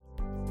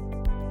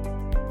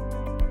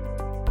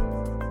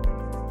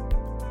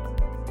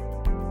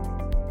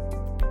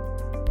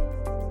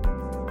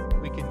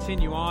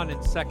continue on in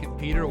 2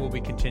 Peter. We'll be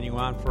continuing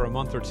on for a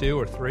month or two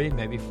or three,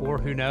 maybe four,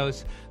 who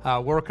knows,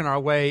 working our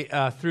way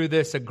through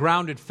this, a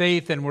grounded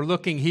faith, and we're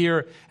looking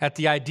here at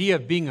the idea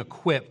of being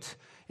equipped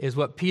is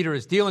what Peter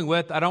is dealing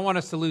with. I don't want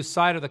us to lose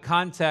sight of the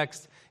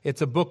context.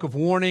 It's a book of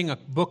warning, a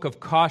book of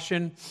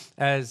caution,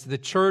 as the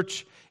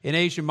church in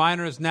Asia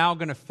Minor is now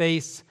going to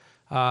face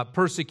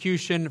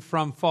persecution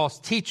from false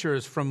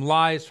teachers, from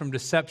lies, from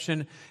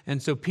deception,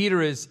 and so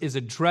Peter is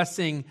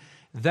addressing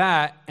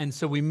that, and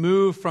so we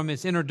move from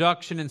his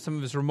introduction and some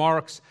of his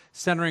remarks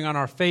centering on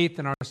our faith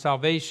and our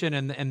salvation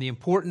and the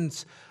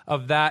importance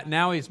of that.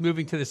 Now he's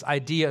moving to this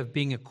idea of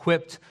being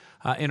equipped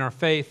in our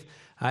faith.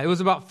 It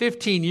was about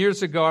 15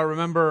 years ago, I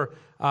remember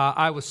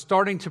I was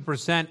starting to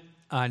present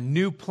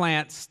new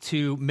plants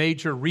to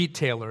major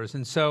retailers,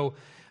 and so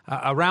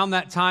around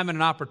that time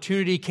an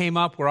opportunity came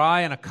up where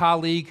I and a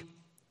colleague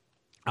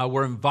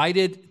were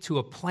invited to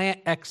a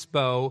plant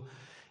expo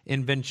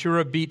in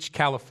Ventura Beach,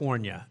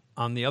 California,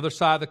 on the other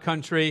side of the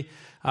country.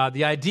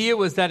 The idea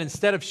was that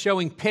instead of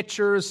showing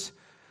pictures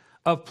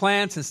of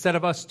plants, instead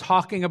of us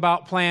talking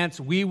about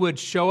plants, we would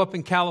show up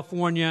in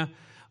California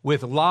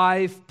with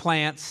live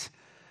plants.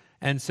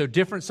 And so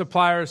different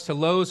suppliers to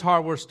Lowe's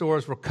hardware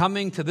stores were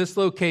coming to this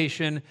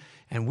location,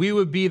 and we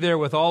would be there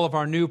with all of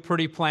our new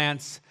pretty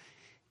plants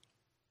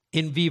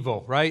in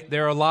vivo, right?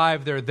 They're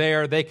alive, they're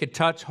there, they could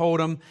touch,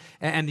 hold them.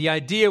 And the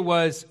idea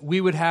was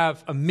we would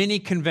have a mini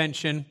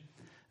convention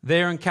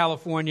there in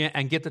California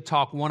and get to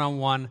talk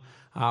one-on-one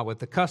with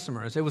the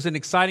customers. It was an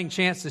exciting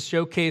chance to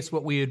showcase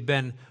what we had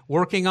been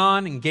working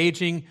on,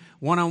 engaging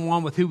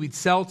one-on-one with who we'd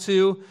sell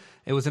to.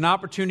 It was an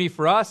opportunity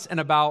for us and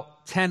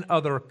about 10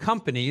 other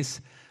companies.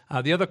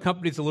 The other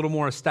companies a little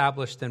more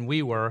established than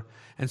we were.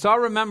 And so I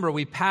remember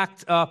we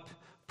packed up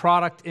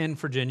product in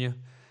Virginia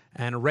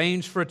and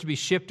arranged for it to be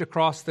shipped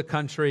across the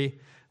country.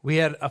 We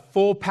had a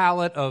full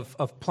pallet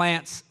of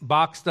plants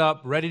boxed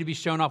up, ready to be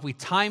shown off. We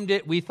timed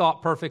it, we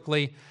thought,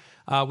 perfectly.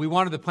 We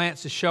wanted the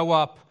plants to show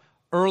up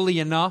early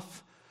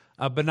enough,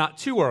 but not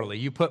too early.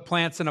 You put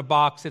plants in a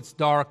box, it's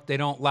dark, they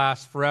don't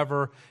last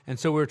forever. And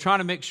so we were trying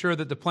to make sure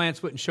that the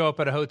plants wouldn't show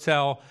up at a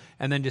hotel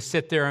and then just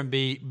sit there and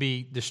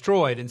be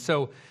destroyed. And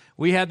so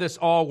we had this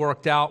all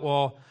worked out.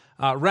 Well,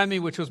 Remy,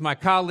 which was my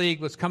colleague,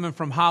 was coming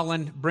from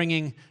Holland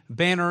bringing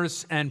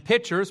banners and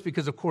pictures,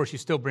 because of course you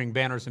still bring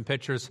banners and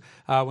pictures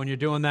when you're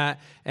doing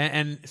that.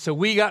 And so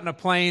we got in a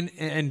plane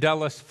in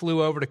Dulles,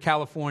 flew over to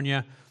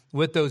California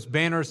with those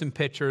banners and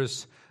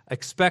pictures,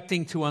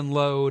 expecting to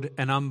unload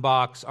and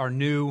unbox our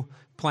new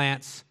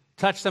plants,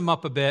 touch them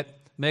up a bit,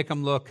 make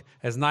them look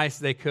as nice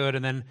as they could,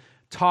 and then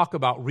talk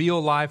about real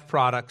live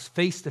products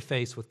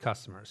face-to-face with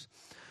customers.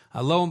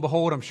 Lo and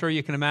behold, I'm sure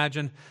you can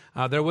imagine,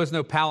 there was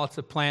no pallets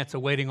of plants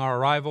awaiting our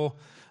arrival.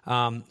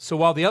 So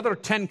while the other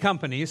 10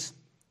 companies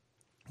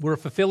were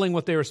fulfilling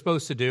what they were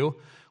supposed to do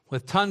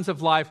with tons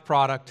of live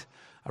product,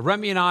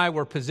 Remy and I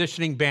were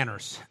positioning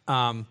banners,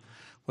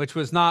 which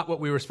was not what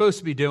we were supposed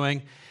to be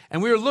doing.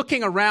 And we were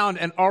looking around,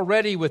 and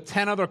already with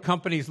 10 other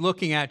companies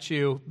looking at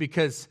you,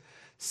 because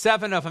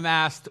 7 of them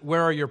asked,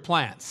 "Where are your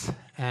plants?"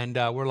 And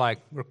we're like,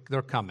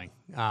 they're coming.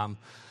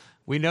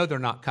 We know they're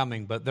not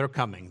coming, but they're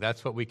coming.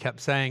 That's what we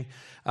kept saying.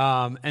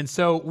 And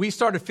so we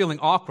started feeling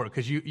awkward,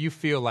 because you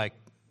feel like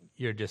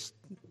you're just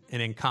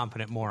an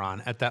incompetent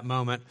moron at that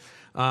moment.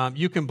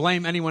 You can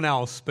blame anyone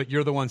else, but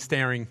you're the one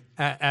staring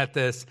at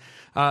this.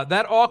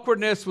 That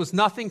awkwardness was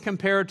nothing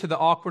compared to the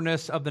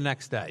awkwardness of the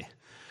next day,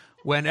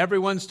 when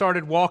everyone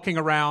started walking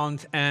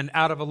around, and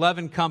out of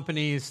 11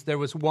 companies, there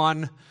was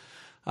one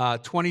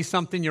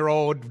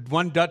 20-something-year-old,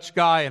 one Dutch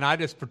guy, and I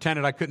just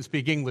pretended I couldn't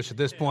speak English at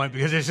this point,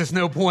 because there's just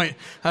no point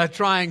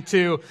trying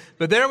to.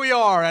 But there we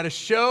are at a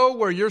show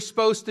where you're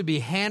supposed to be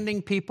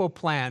handing people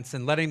plants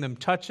and letting them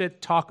touch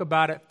it, talk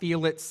about it,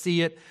 feel it,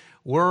 see it.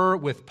 We're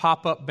with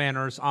pop-up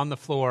banners on the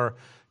floor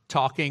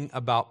talking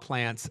about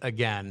plants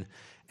again.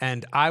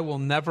 And I will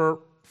never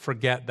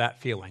forget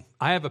that feeling.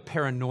 I have a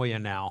paranoia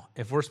now.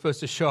 If we're supposed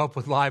to show up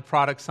with live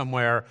products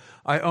somewhere,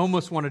 I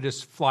almost want to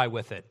just fly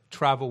with it,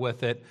 travel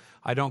with it.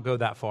 I don't go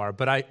that far,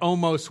 but I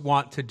almost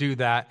want to do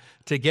that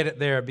to get it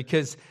there,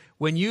 because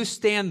when you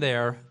stand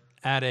there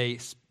at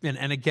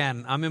and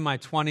again, I'm in my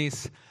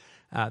 20s,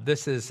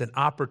 this is an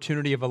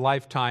opportunity of a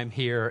lifetime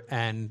here,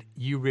 and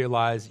you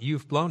realize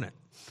you've blown it.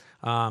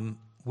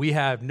 We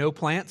have no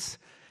plants,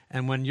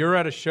 and when you're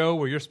at a show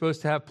where you're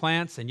supposed to have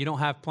plants and you don't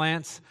have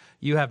plants,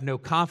 you have no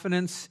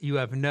confidence, you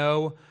have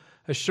no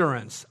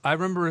assurance. I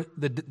remember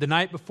the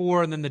night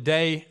before and then the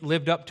day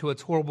lived up to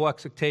its horrible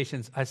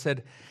expectations.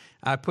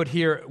 I put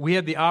here, we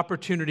had the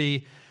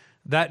opportunity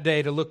that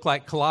day to look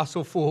like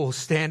colossal fools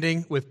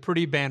standing with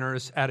pretty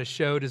banners at a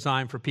show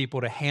designed for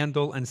people to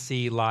handle and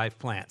see live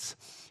plants.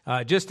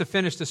 Just to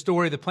finish the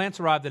story, the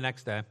plants arrived the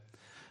next day,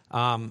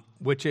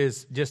 which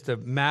is just a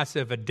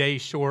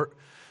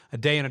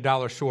day and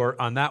 $1 short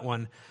on that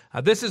one.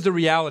 This is the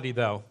reality,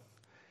 though.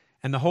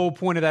 And the whole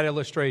point of that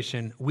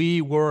illustration, we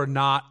were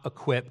not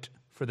equipped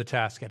for the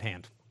task at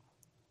hand.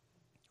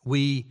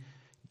 We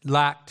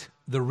lacked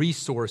the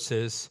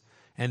resources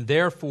and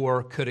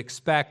therefore could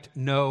expect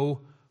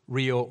no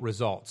real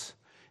results.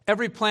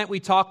 Every plant we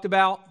talked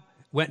about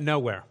went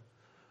nowhere.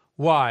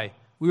 Why?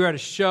 We were at a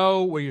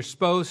show where you're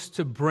supposed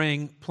to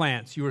bring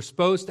plants. You were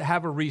supposed to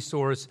have a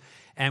resource,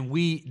 and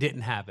we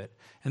didn't have it.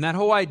 And that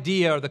whole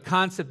idea or the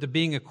concept of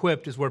being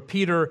equipped is where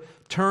Peter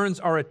turns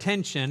our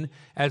attention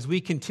as we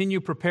continue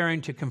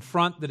preparing to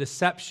confront the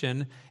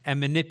deception and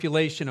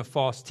manipulation of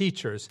false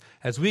teachers.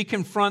 As we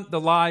confront the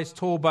lies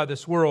told by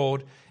this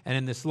world and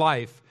in this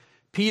life,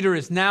 Peter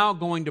is now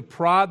going to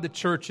prod the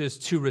churches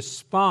to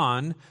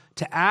respond,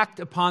 to act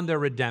upon their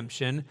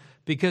redemption,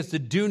 because to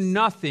do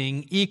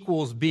nothing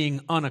equals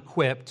being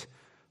unequipped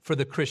for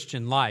the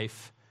Christian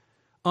life,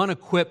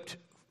 unequipped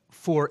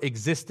for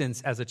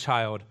existence as a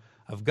child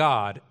of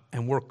God,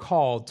 and we're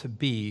called to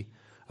be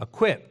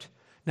equipped.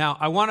 Now,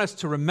 I want us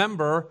to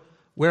remember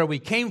where we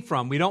came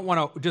from. We don't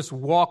want to just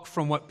walk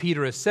from what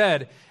Peter has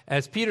said.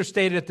 As Peter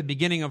stated at the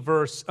beginning of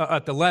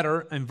at the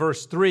letter in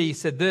verse 3, he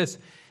said this,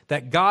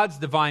 that God's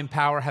divine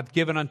power hath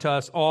given unto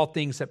us all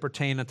things that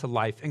pertain unto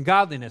life and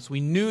godliness. We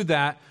knew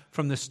that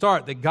from the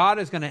start, that God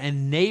is going to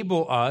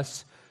enable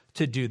us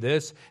to do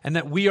this, and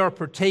that we are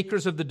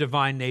partakers of the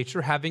divine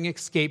nature, having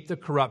escaped the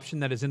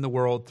corruption that is in the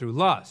world through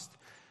lust.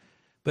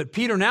 But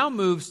Peter now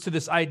moves to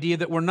this idea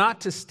that we're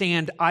not to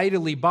stand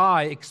idly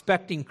by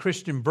expecting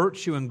Christian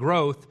virtue and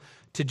growth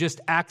to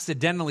just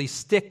accidentally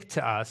stick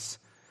to us,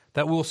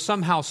 that we'll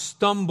somehow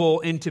stumble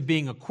into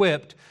being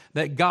equipped,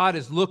 that God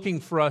is looking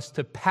for us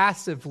to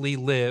passively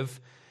live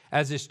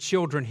as His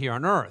children here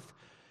on earth.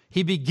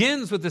 He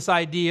begins with this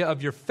idea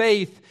of your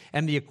faith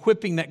and the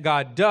equipping that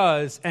God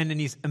does, and then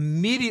He's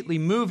immediately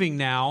moving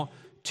now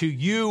to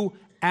you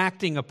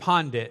acting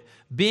upon it.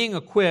 Being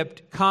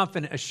equipped,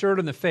 confident, assured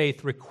in the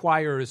faith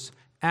requires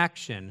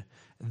action.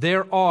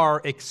 There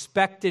are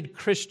expected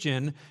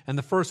Christian, and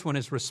the first one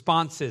is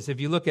responses.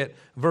 If you look at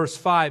verse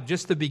 5,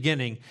 just the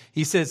beginning,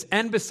 he says,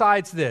 and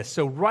besides this,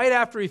 so right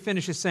after he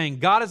finishes saying,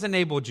 God has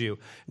enabled you.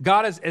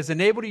 God has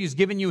enabled you. He's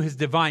given you His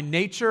divine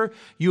nature.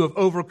 You have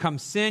overcome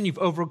sin. You've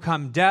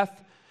overcome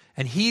death.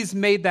 And He's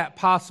made that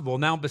possible.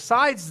 Now,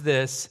 besides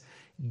this,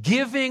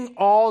 giving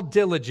all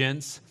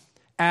diligence,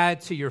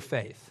 add to your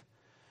faith.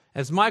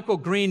 As Michael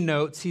Green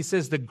notes, he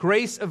says, the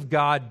grace of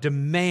God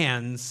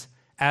demands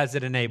as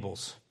it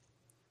enables.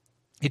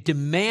 It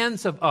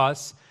demands of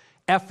us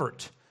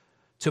effort,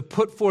 to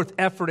put forth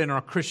effort in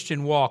our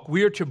Christian walk.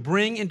 We are to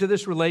bring into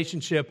this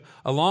relationship,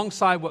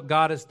 alongside what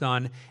God has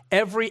done,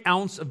 every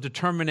ounce of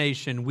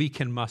determination we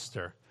can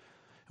muster.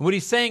 And what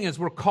he's saying is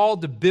we're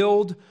called to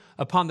build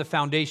upon the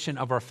foundation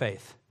of our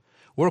faith.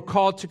 We're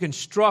called to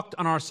construct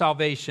on our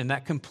salvation,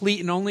 that complete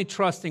and only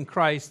trust in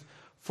Christ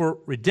for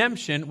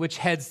redemption, which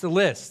heads the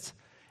list.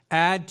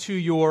 Add to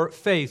your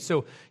faith.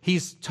 So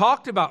he's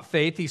talked about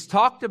faith. He's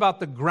talked about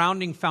the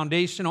grounding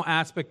foundational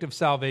aspect of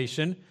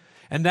salvation,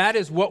 and that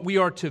is what we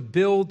are to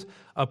build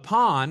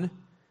upon.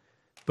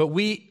 But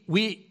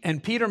we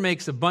and Peter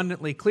makes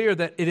abundantly clear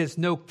that it is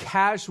no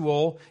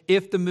casual,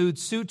 if the mood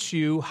suits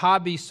you,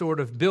 hobby sort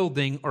of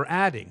building or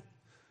adding.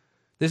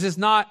 This is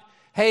not,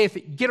 hey, if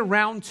you get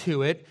around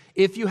to it,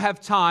 if you have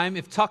time,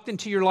 if tucked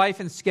into your life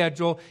and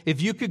schedule,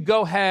 if you could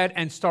go ahead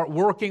and start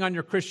working on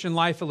your Christian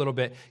life a little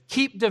bit,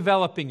 keep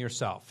developing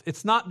yourself.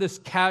 It's not this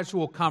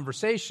casual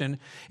conversation.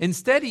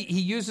 Instead,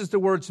 he uses the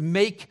words,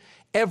 make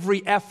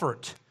every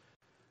effort.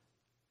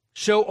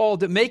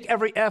 Make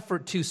every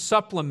effort to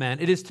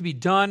supplement. It is to be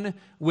done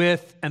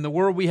with, and the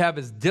word we have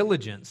is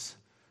diligence,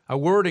 a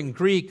word in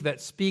Greek that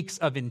speaks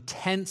of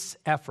intense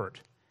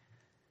effort.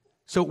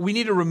 So we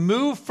need to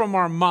remove from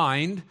our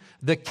mind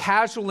the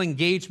casual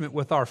engagement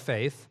with our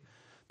faith,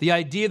 the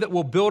idea that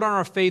we'll build on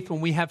our faith when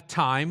we have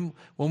time,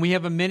 when we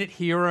have a minute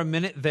here or a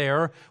minute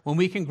there, when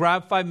we can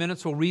grab 5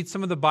 minutes, we'll read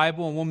some of the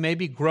Bible and we'll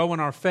maybe grow in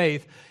our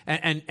faith.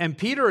 And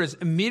Peter is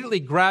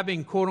immediately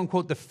grabbing, quote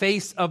unquote, the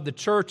face of the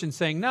church and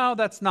saying, no,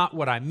 that's not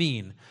what I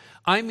mean.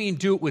 I mean,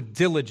 do it with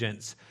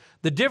diligence.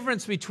 The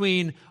difference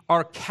between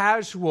our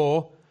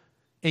casual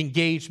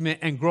engagement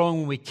and growing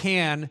when we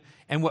can,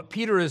 and what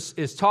Peter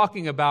is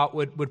talking about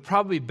would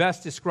probably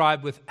best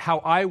describe with how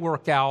I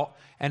work out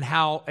and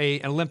how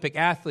an Olympic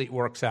athlete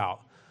works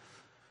out.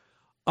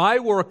 I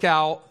work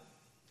out,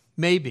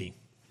 maybe.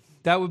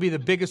 That would be the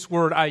biggest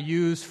word I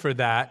use for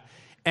that.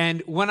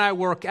 And when I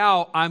work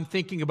out, I'm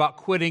thinking about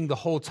quitting the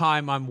whole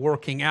time I'm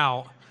working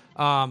out.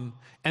 And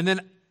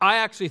then I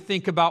actually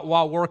think about,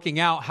 while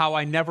working out, how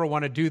I never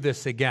want to do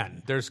this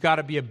again. There's got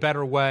to be a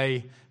better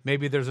way.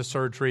 Maybe there's a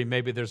surgery.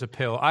 Maybe there's a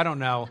pill. I don't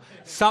know.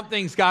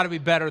 Something's got to be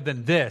better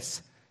than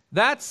this.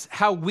 That's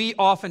how we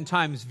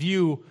oftentimes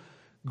view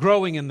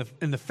growing in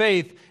the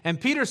faith. And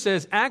Peter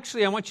says,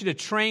 actually, I want you to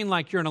train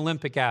like you're an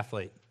Olympic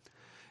athlete.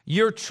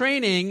 You're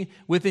training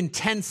with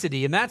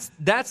intensity, and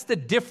that's the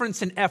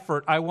difference in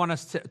effort I want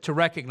us to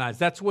recognize.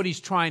 That's what he's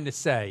trying to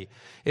say.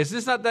 It's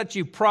just not that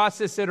you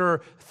process it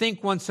or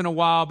think once in a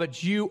while,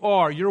 but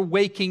you're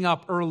waking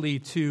up early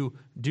to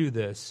do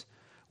this.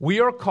 We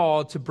are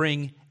called to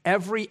bring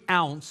every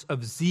ounce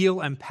of zeal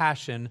and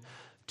passion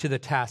to the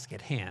task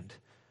at hand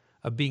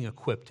of being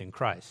equipped in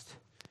Christ.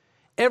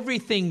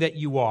 Everything that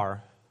you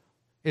are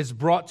is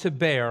brought to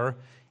bear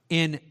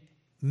in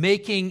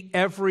making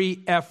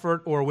every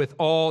effort, or with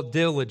all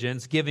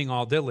diligence, giving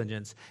all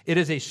diligence. It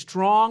is a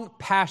strong,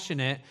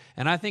 passionate,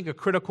 and I think a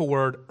critical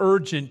word,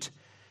 urgent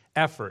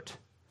effort.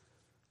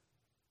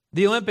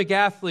 The Olympic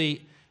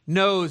athlete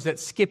knows that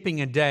skipping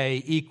a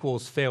day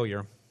equals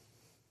failure.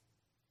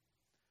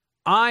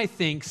 I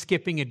think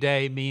skipping a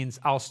day means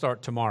I'll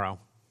start tomorrow.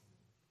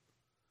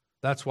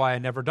 That's why I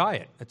never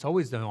diet. It's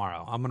always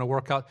tomorrow. I'm going to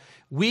work out.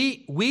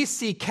 We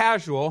see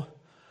casual,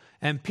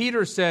 and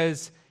Peter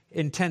says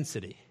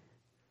intensity.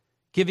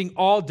 Giving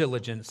all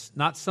diligence,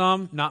 not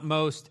some, not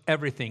most,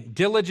 everything.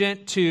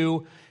 Diligent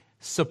to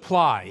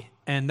supply.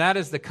 And that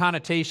is the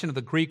connotation of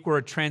the Greek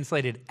word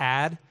translated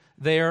add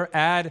there.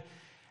 Add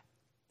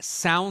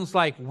sounds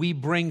like we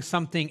bring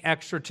something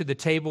extra to the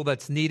table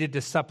that's needed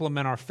to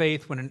supplement our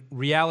faith, when in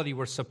reality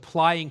we're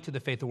supplying to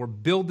the faith, or we're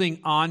building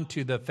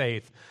onto the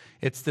faith.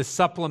 It's the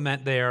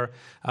supplement there.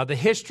 The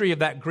history of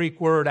that Greek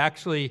word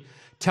actually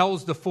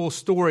tells the full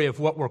story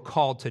of what we're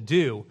called to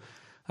do.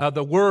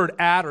 The word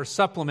add or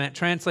supplement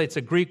translates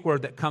a Greek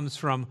word that comes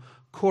from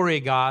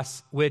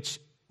choregos, which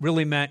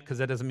really meant, because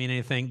that doesn't mean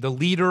anything, the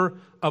leader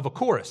of a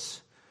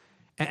chorus.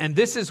 And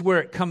this is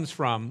where it comes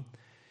from.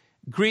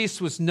 Greece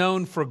was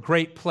known for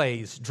great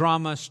plays,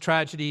 dramas,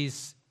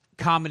 tragedies,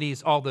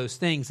 comedies, all those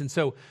things. And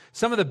so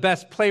some of the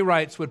best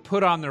playwrights would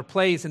put on their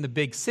plays in the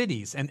big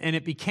cities. And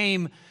it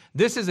became,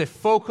 this is a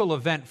focal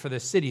event for the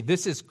city.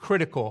 This is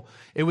critical.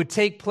 It would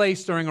take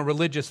place during a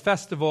religious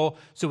festival,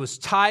 so it was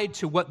tied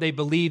to what they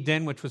believed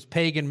in, which was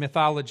pagan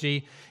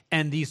mythology.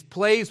 And these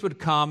plays would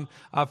come.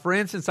 For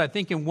instance, I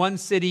think in one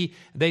city,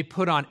 they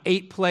put on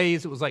 8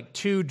 plays. It was like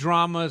 2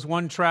 dramas,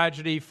 1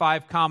 tragedy,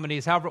 5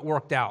 comedies, however it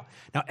worked out.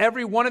 Now,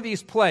 every one of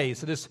these plays,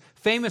 so this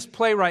famous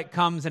playwright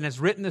comes and has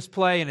written this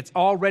play, and it's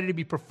all ready to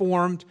be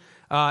performed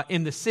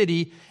in the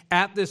city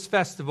at this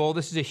festival.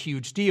 This is a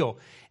huge deal.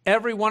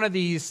 Every one of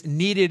these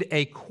needed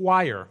a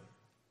choir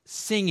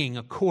singing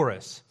a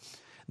chorus.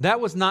 That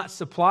was not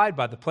supplied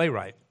by the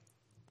playwright.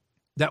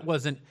 That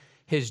wasn't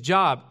his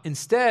job.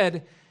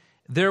 Instead,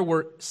 there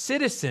were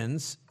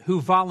citizens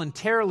who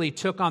voluntarily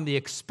took on the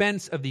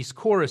expense of these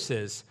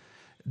choruses.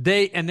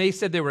 They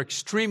said they were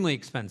extremely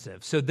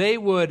expensive. So they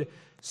would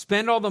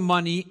spend all the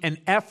money and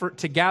effort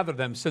to gather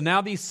them. So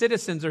now these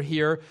citizens are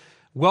here,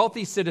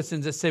 wealthy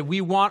citizens that say, we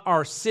want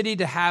our city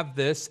to have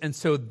this. And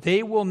so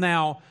they will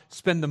now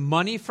spend the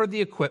money for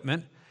the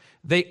equipment.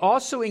 They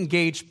also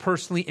engage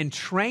personally in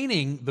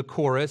training the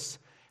chorus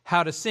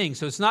how to sing.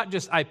 So it's not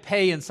just I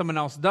pay and someone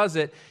else does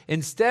it.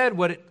 Instead,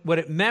 what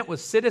it meant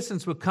was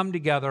citizens would come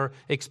together,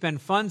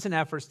 expend funds and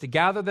efforts to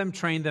gather them,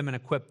 train them, and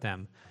equip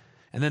them.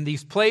 And then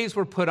these plays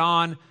were put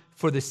on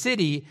for the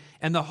city.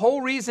 And the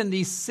whole reason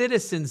these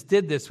citizens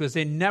did this was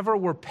they never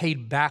were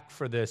paid back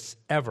for this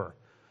ever.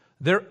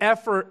 Their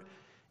effort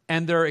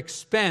and their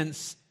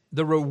expense,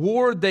 the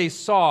reward they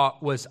saw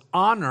was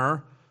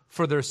honor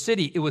for their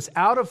city. It was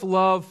out of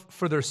love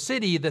for their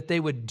city that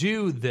they would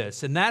do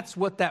this. And that's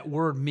what that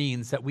word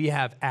means that we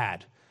have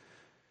add.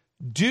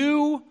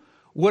 Do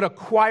what a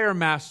choir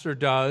master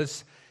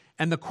does.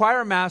 And the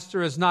choir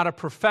master is not a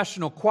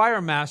professional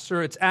choir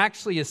master. It's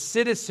actually a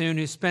citizen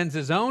who spends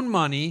his own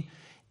money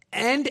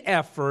and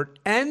effort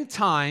and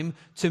time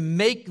to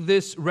make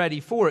this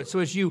ready for it. So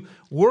as you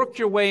work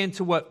your way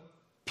into what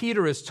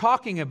Peter is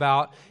talking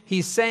about,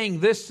 he's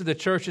saying this to the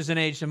churches in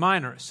Asia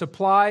Minor.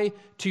 Supply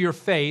to your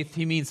faith.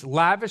 He means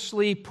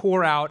lavishly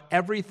pour out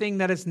everything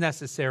that is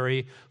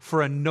necessary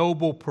for a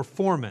noble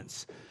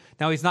performance.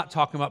 Now, he's not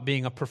talking about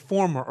being a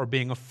performer or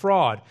being a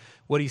fraud.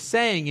 What he's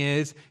saying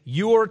is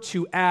you're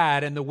to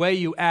add, and the way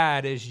you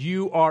add is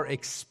you are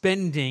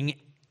expending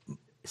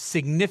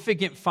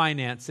significant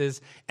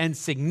finances and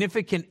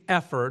significant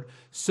effort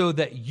so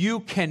that you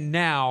can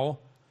now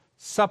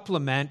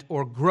supplement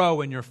or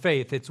grow in your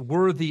faith. It's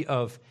worthy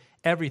of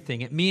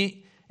everything.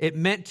 It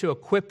meant to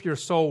equip your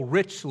soul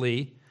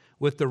richly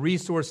with the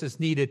resources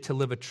needed to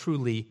live a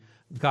truly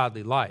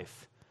godly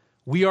life.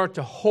 We are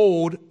to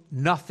hold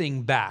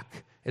nothing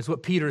back, is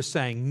what Peter is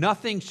saying.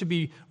 Nothing should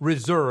be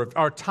reserved.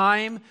 Our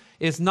time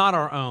is not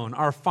our own.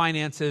 Our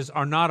finances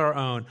are not our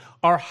own.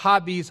 Our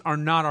hobbies are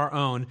not our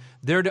own.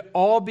 They're to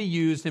all be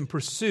used in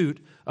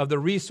pursuit of the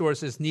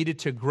resources needed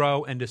to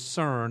grow and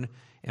discern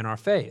in our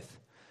faith.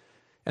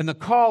 And the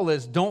call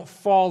is, don't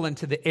fall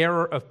into the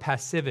error of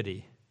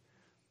passivity.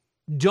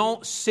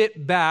 Don't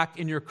sit back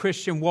in your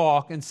Christian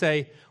walk and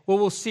say, well,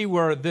 we'll see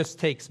where this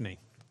takes me.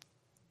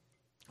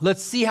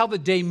 Let's see how the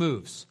day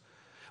moves.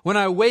 When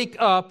I wake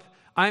up,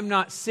 I'm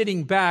not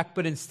sitting back,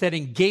 but instead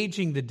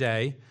engaging the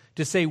day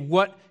to say,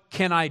 what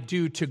can I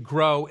do to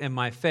grow in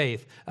my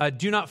faith?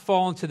 Do not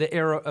fall into the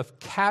error of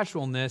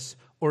casualness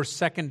or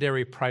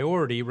secondary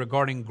priority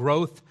regarding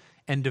growth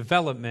and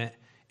development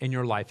in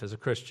your life as a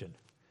Christian.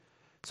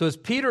 So as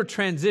Peter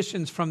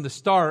transitions from the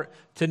start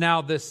to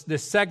now this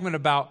segment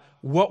about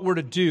what we're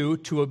to do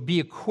to be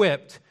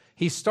equipped,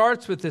 he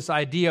starts with this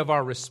idea of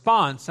our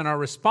response, and our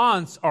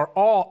response are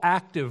all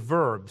active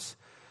verbs.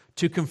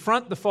 To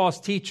confront the false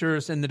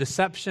teachers and the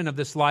deception of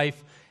this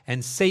life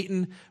and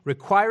Satan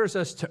requires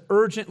us to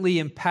urgently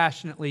and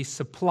passionately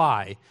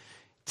supply,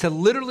 to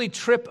literally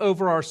trip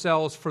over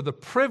ourselves for the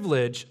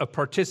privilege of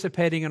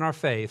participating in our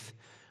faith.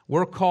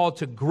 We're called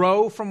to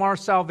grow from our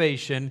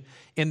salvation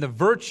in the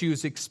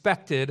virtues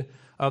expected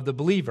of the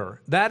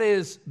believer. That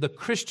is the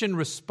Christian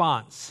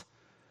response.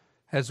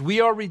 As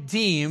we are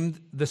redeemed,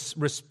 the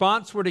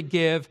response we're to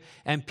give,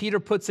 and Peter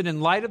puts it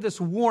in light of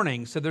this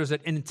warning, so there's an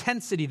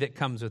intensity that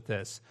comes with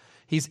this.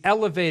 He's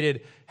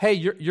elevated, hey,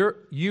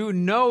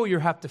 you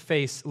have to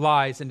face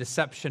lies and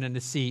deception and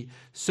deceit,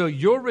 so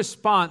your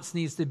response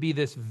needs to be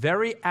this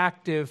very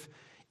active,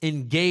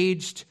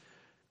 engaged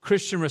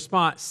Christian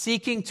response,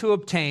 seeking to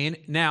obtain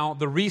now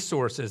the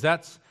resources.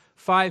 That's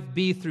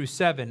 5b through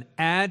 7.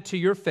 Add to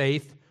your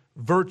faith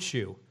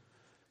virtue,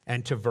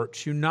 and to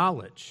virtue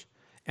knowledge,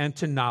 and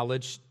to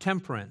knowledge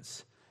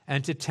temperance,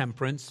 and to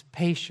temperance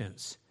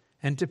patience,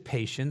 and to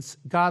patience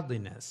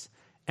godliness,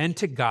 and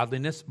to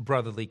godliness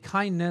brotherly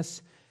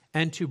kindness,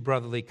 and to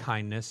brotherly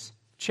kindness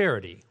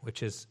charity,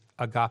 which is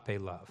agape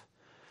love.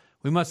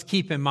 We must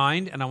keep in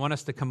mind, and I want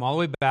us to come all the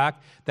way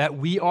back, that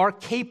we are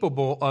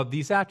capable of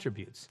these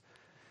attributes.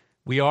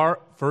 We are,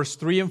 verse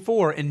 3 and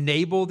 4,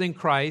 enabled in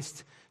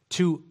Christ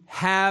to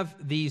have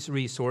these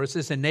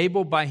resources,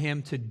 enabled by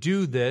Him to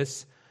do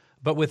this,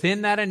 but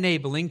within that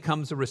enabling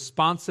comes a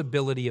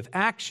responsibility of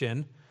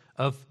action,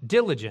 of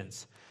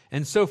diligence.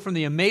 And so from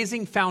the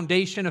amazing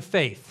foundation of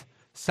faith,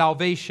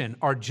 salvation,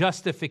 our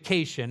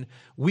justification,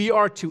 we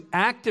are to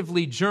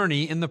actively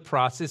journey in the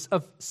process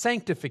of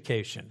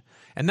sanctification.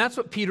 And that's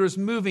what Peter is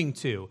moving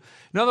to.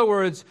 In other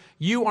words,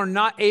 you are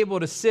not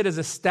able to sit as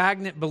a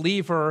stagnant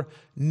believer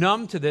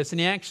numb to this. And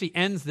he actually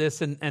ends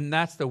this, and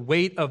that's the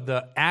weight of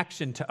the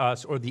action to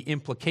us, or the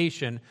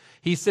implication.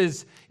 He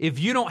says, if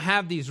you don't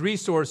have these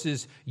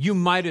resources, you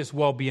might as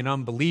well be an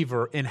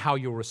unbeliever in how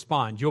you'll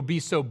respond. You'll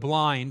be so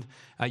blind,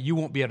 you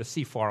won't be able to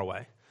see far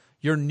away.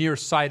 You're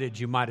nearsighted,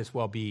 you might as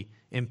well be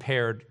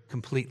impaired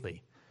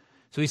completely.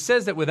 So he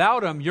says that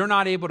without them, you're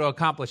not able to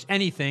accomplish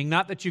anything.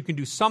 Not that you can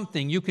do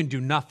something, you can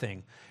do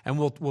nothing. And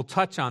we'll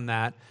touch on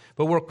that.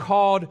 But we're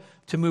called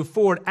to move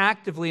forward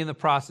actively in the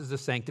process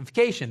of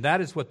sanctification. That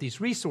is what these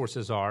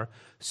resources are,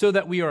 so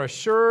that we are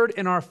assured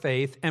in our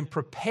faith and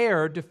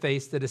prepared to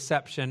face the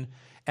deception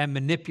and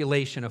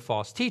manipulation of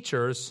false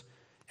teachers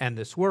and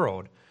this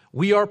world.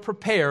 We are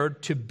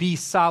prepared to be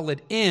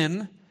solid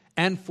in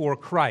and for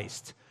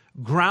Christ,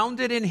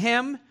 grounded in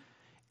Him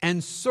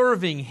and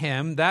serving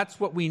Him. That's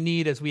what we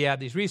need as we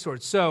add these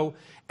resources. So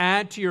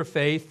add to your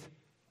faith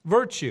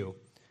virtue.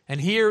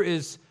 And here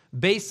is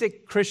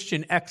basic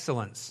Christian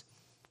excellence,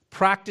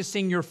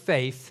 practicing your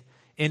faith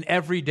in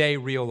everyday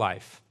real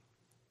life.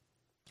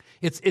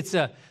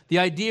 The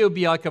idea would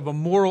be like of a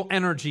moral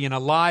energy and a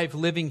live,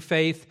 living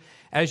faith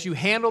as you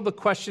handle the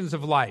questions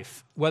of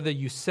life, whether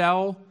you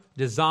sell,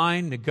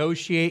 design,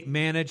 negotiate,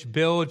 manage,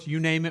 build, you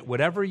name it,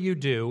 whatever you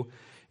do.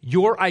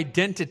 Your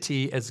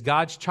identity as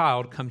God's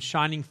child comes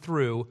shining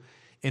through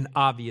in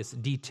obvious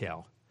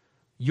detail.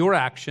 Your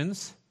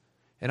actions,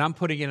 and I'm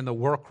putting it in the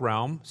work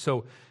realm,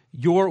 so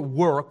your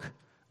work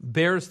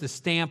bears the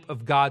stamp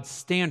of God's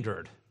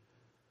standard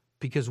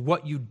because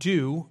what you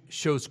do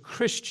shows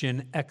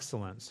Christian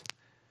excellence.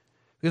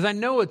 Because I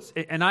know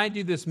and I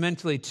do this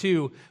mentally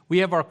too, we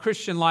have our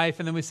Christian life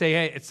and then we say,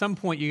 hey, at some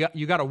point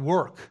you got to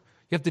work.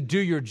 You have to do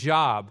your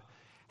job.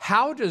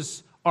 How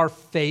does our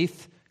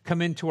faith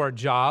come into our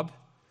job?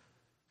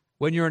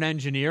 When you're an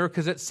engineer,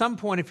 because at some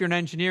point, if you're an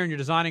engineer and you're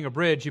designing a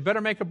bridge, you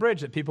better make a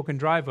bridge that people can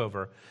drive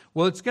over.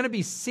 Well, it's going to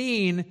be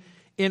seen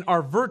in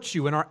our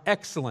virtue, in our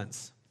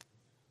excellence.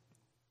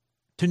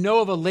 To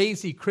know of a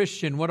lazy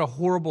Christian, what a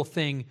horrible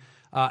thing,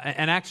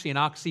 and actually an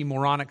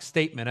oxymoronic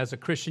statement. As a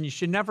Christian, you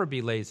should never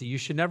be lazy. You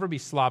should never be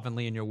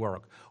slovenly in your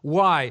work.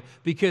 Why?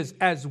 Because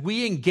as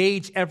we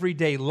engage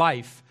everyday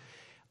life,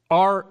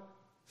 our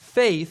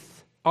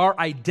faith, our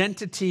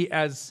identity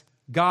as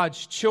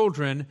God's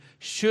children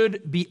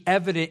should be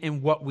evident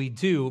in what we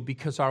do,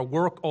 because our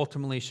work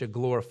ultimately should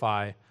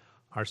glorify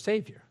our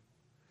Savior.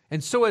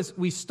 And so as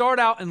we start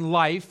out in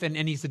life, and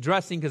he's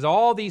addressing, because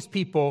all these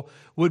people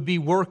would be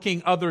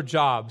working other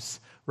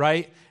jobs,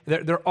 right?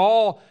 They're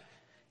all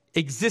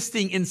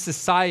existing in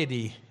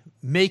society,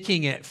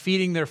 making it,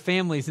 feeding their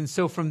families. And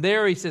so from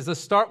there, he says, let's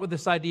start with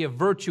this idea of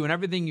virtue and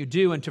everything you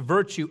do, and to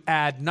virtue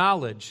add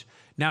knowledge.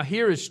 Now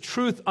here is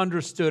truth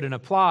understood and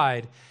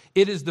applied.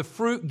 It is the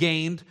fruit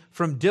gained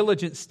from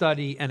diligent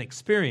study and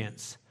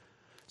experience.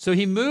 So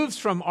he moves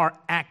from our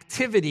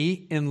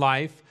activity in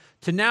life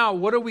to now,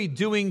 what are we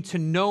doing to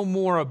know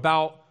more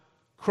about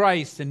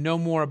Christ and know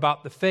more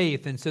about the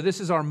faith? And so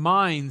this is our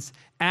minds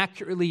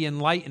accurately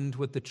enlightened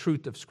with the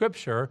truth of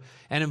Scripture,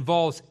 and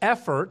involves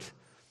effort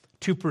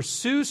to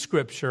pursue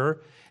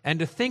Scripture and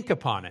to think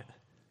upon it.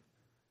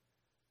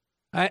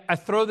 I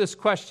throw this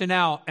question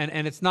out,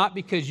 and it's not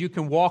because you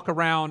can walk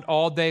around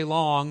all day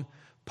long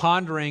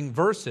pondering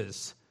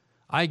verses.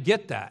 I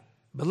get that.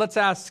 But let's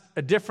ask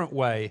a different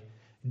way.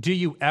 Do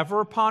you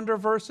ever ponder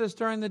verses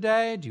during the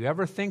day? Do you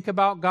ever think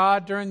about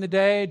God during the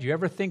day? Do you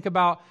ever think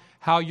about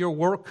how your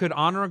work could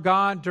honor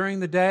God during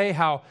the day?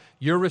 How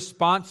your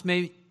response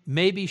may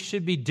maybe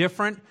should be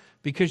different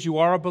because you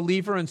are a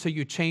believer, and so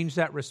you change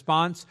that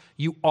response.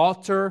 You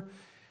alter,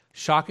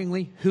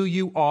 shockingly, who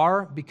you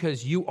are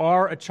because you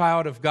are a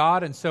child of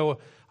God. And so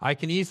I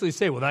can easily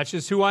say, well, that's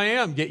just who I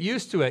am. Get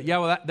used to it. Yeah,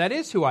 well, that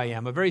is who I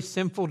am, a very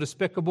sinful,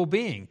 despicable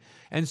being.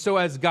 And so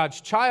as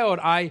God's child,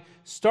 I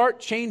start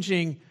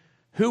changing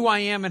who I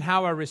am and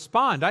how I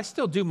respond. I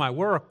still do my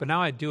work, but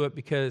now I do it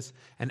because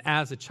and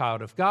as a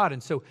child of God.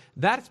 And so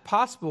that's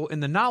possible in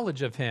the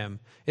knowledge of Him.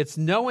 It's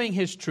knowing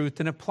His truth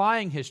and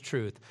applying His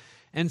truth.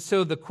 And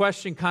so the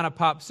question kind of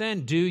pops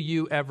in, do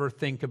you ever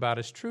think about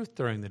His truth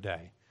during the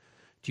day?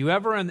 Do you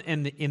ever,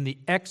 in the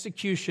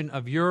execution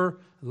of your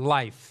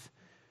life,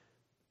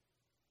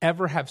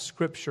 ever have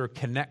Scripture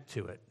connect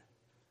to it?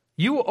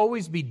 You will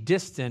always be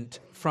distant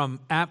from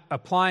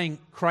applying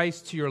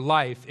Christ to your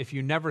life if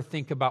you never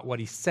think about what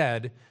He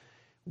said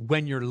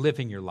when you're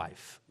living your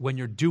life, when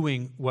you're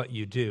doing what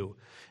you do.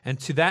 And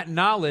to that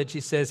knowledge,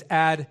 He says,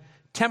 add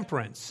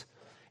temperance.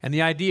 And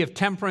the idea of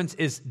temperance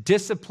is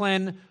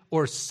discipline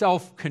or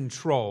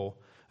self-control.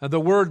 The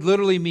word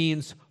literally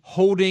means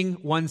holding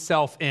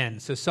oneself in.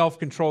 So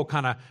self-control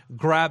kind of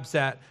grabs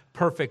that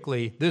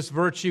perfectly. This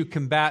virtue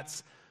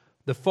combats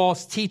the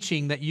false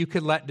teaching that you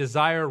could let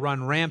desire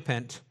run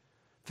rampant,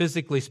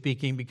 physically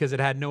speaking, because it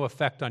had no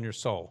effect on your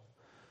soul.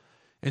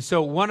 And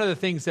so one of the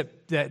things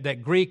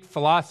that Greek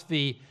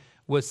philosophy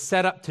was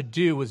set up to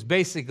do was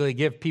basically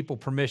give people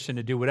permission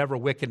to do whatever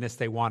wickedness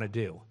they want to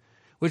do,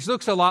 which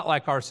looks a lot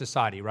like our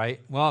society, right?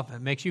 Well, if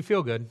it makes you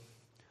feel good,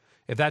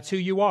 if that's who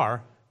you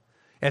are,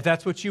 if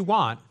that's what you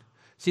want.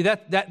 See,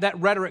 that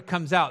rhetoric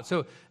comes out.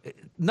 So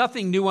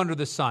nothing new under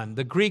the sun.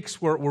 The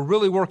Greeks were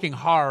really working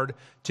hard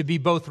to be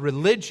both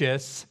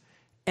religious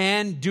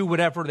and do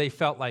whatever they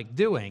felt like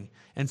doing.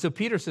 And so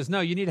Peter says, no,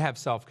 you need to have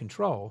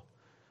self-control.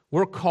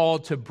 We're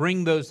called to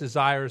bring those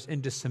desires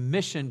into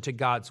submission to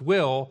God's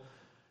will,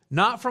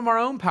 not from our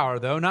own power,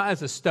 though, not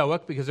as a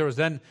Stoic, because there was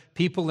then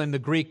people in the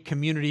Greek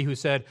community who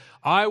said,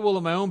 I will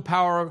in my own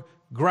power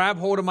grab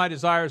hold of my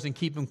desires and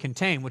keep them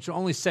contained, which will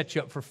only set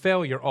you up for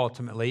failure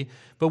ultimately.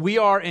 But we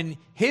are in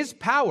His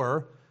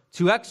power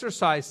to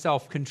exercise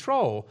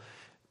self-control,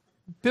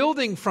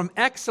 building from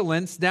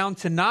excellence down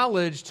to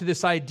knowledge to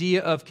this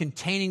idea of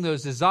containing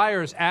those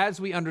desires as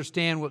we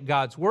understand what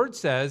God's Word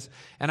says.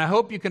 And I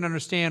hope you can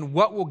understand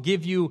what will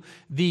give you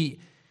the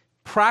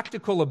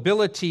practical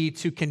ability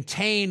to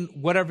contain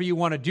whatever you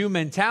want to do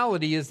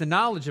mentality is the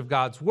knowledge of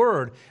God's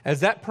Word. As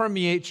that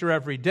permeates your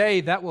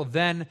everyday, that will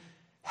then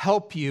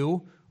help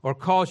you or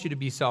cause you to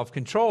be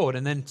self-controlled.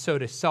 And then so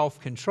to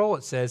self-control,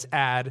 it says,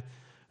 add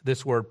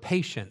this word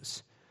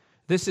patience.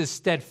 This is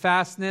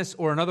steadfastness,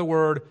 or another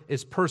word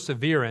is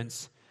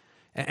perseverance.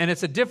 And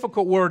it's a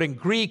difficult word. In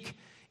Greek,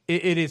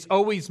 it is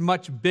always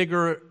much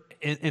bigger,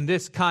 in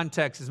this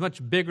context, is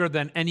much bigger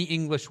than any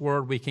English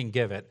word we can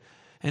give it.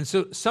 And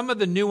so some of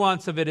the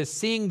nuance of it is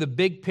seeing the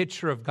big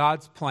picture of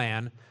God's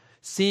plan,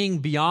 seeing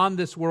beyond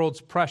this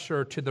world's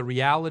pressure to the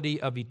reality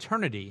of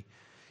eternity,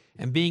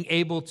 and being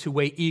able to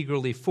wait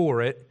eagerly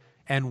for it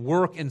and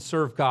work and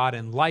serve God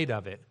in light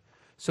of it.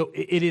 So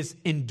it is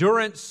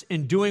endurance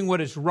in doing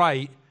what is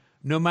right,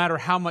 no matter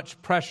how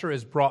much pressure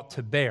is brought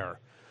to bear.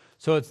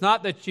 So it's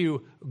not that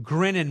you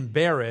grin and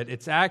bear it.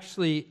 It's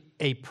actually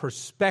a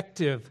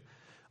perspective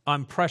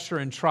on pressure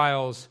and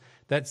trials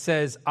that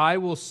says, I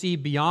will see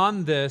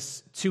beyond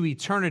this to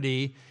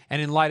eternity,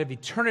 and in light of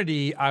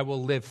eternity, I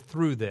will live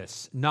through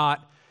this.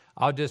 Not,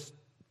 I'll just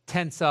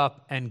tense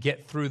up and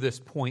get through this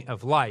point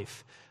of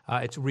life.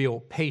 It's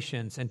real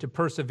patience. And to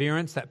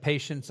perseverance, that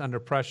patience under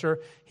pressure,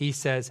 he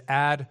says,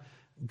 add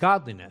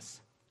godliness.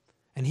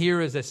 And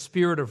here is a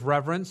spirit of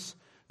reverence.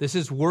 This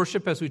is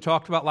worship, as we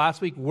talked about last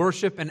week,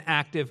 worship and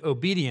active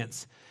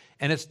obedience.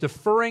 And it's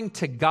deferring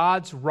to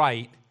God's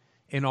right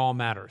in all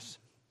matters.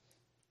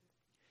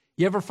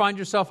 You ever find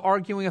yourself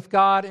arguing with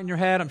God in your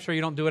head? I'm sure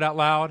you don't do it out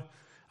loud,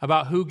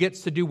 about who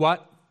gets to do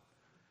what,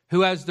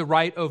 who has the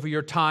right over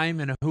your time,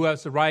 and who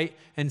has the right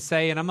and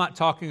say. And I'm not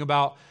talking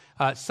about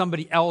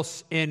somebody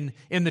else in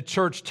the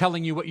church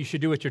telling you what you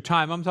should do with your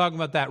time. I'm talking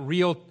about that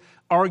real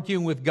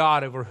arguing with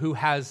God over who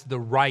has the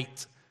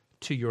right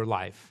to your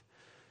life.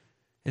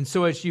 And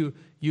so as you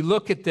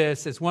look at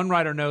this, as one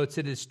writer notes,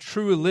 it is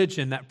true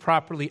religion that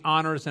properly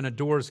honors and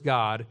adores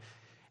God.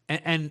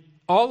 And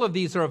all of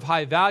these are of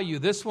high value.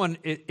 This one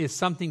is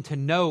something to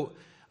note.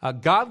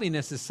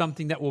 Godliness is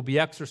something that will be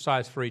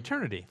exercised for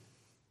eternity.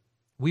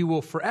 We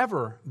will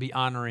forever be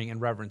honoring and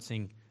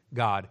reverencing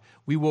God.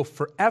 We will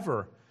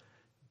forever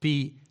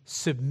be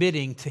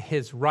submitting to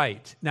His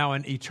right. Now,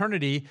 in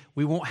eternity,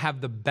 we won't have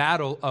the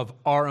battle of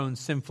our own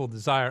sinful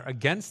desire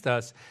against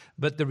us,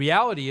 but the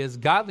reality is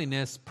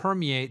godliness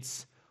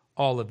permeates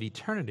all of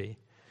eternity.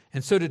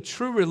 And so to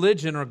true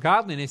religion or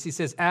godliness, he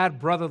says, add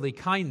brotherly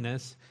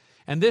kindness.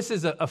 And this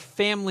is a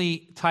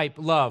family-type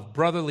love,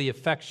 brotherly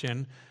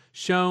affection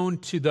shown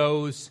to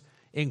those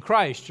in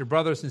Christ, your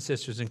brothers and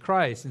sisters in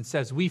Christ. And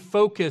says, we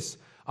focus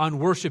on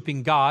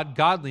worshiping God,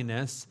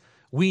 godliness.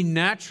 We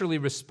naturally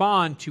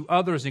respond to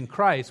others in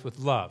Christ with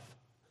love.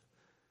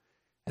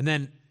 And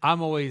then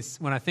I'm always,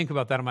 when I think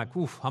about that, I'm like,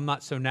 oof, I'm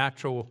not so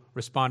natural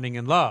responding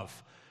in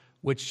love,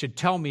 which should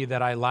tell me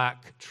that I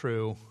lack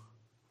true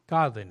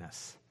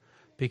godliness.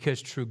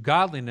 Because true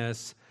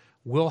godliness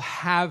will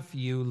have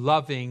you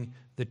loving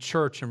the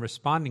church and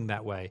responding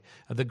that way.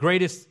 The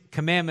greatest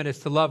commandment is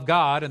to love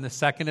God, and the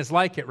second is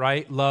like it,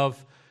 right?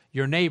 Love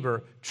your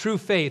neighbor. True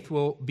faith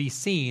will be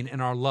seen in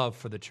our love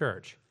for the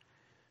church.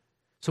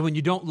 So when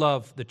you don't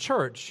love the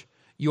church,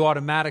 you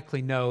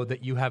automatically know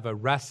that you have a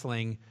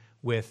wrestling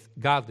with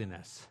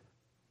godliness,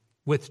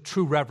 with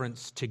true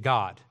reverence to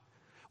God.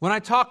 When I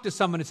talk to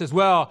someone who says,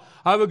 well,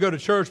 I would go to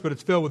church, but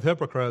it's filled with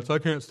hypocrites. I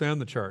can't stand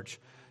the church.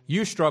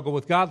 You struggle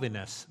with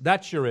godliness.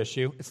 That's your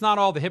issue. It's not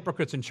all the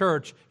hypocrites in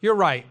church. You're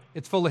right.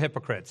 It's full of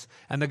hypocrites.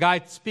 And the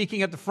guy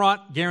speaking at the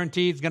front,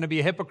 guaranteed, is going to be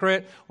a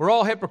hypocrite. We're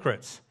all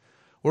hypocrites.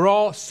 We're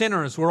all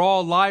sinners. We're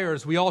all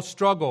liars. We all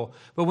struggle.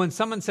 But when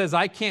someone says,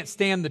 I can't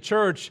stand the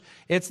church,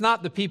 it's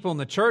not the people in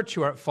the church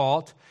who are at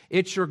fault.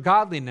 It's your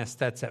godliness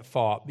that's at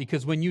fault.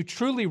 Because when you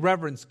truly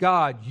reverence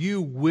God,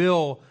 you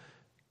will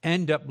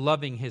end up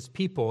loving his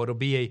people.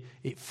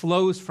 It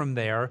flows from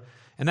there.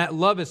 And that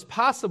love is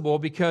possible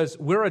because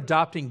we're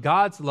adopting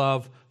God's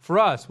love for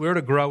us. We're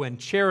to grow in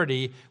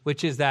charity,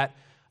 which is that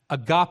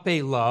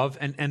agape love.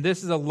 And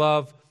this is a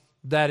love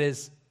that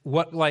is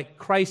what like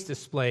Christ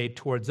displayed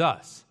towards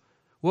us.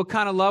 What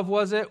kind of love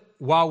was it?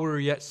 While we were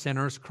yet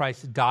sinners,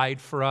 Christ died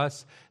for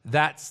us.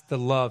 That's the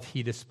love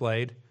he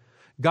displayed.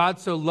 God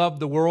so loved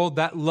the world.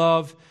 That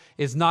love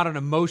is not an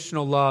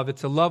emotional love.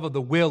 It's a love of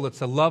the will.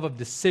 It's a love of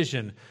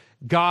decision.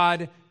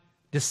 God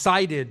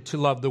decided to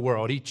love the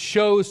world. He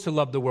chose to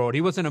love the world.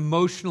 He wasn't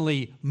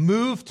emotionally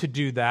moved to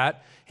do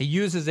that. He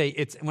uses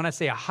when I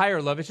say a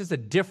higher love, it's just a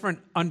different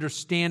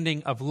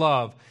understanding of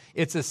love.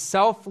 It's a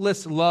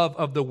selfless love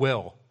of the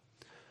will.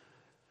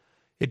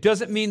 It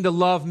doesn't mean the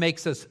love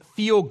makes us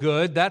feel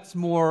good. That's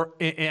more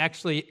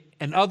actually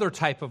another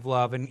type of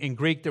love. In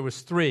Greek, there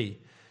was 3.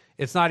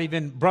 It's not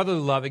even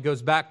brotherly love. It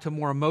goes back to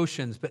more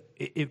emotions. But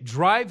it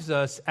drives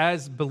us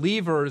as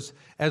believers,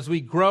 as we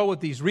grow with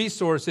these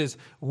resources,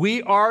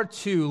 we are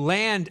to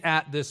land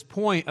at this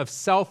point of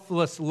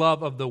selfless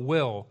love of the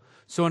will.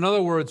 So in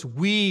other words,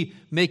 we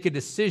make a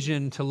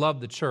decision to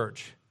love the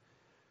church.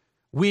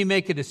 We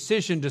make a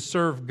decision to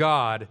serve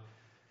God.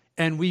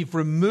 And we've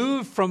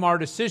removed from our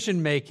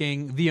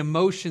decision-making the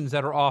emotions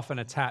that are often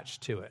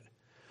attached to it.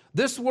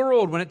 This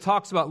world, when it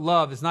talks about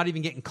love, is not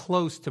even getting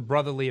close to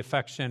brotherly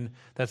affection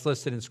that's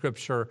listed in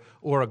Scripture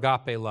or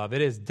agape love.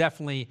 It is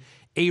definitely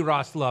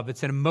eros love.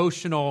 It's an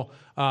emotional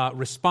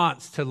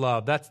response to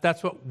love.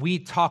 That's what we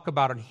talk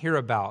about and hear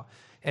about.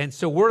 And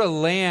so we're to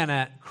land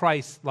at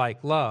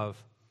Christ-like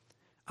love.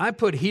 I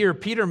put here,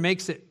 Peter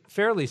makes it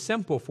fairly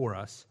simple for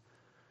us.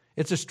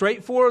 It's a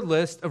straightforward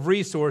list of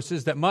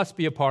resources that must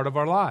be a part of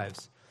our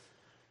lives.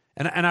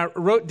 And I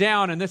wrote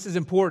down, and this is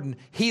important,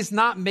 he's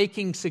not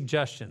making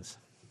suggestions.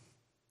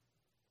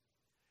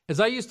 As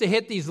I used to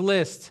hit these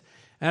lists,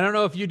 and I don't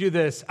know if you do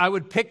this, I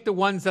would pick the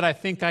ones that I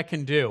think I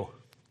can do.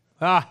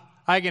 I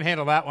can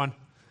handle that one.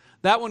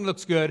 That one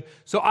looks good.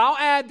 So I'll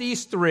add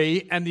these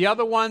 3, and the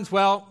other ones,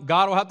 well,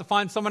 God will have to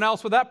find someone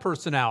else with that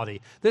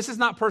personality. This is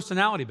not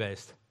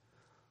personality-based.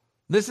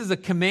 This is a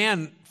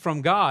command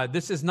from God.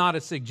 This is not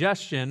a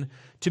suggestion.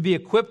 To be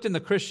equipped in the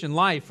Christian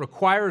life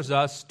requires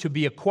us to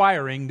be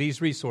acquiring these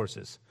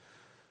resources.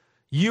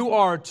 You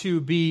are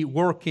to be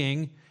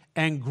working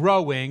and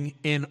growing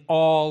in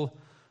all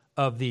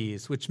of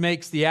these, which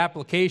makes the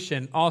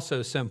application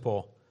also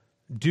simple.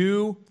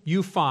 Do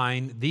you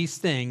find these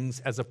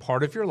things as a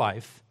part of your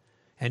life?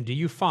 And do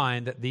you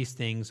find that these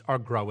things are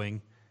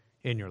growing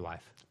in your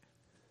life?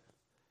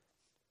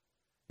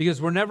 Because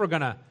we're never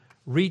going to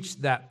reach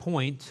that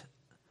point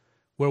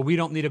where we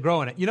don't need to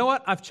grow in it. You know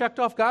what? I've checked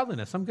off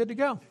godliness. I'm good to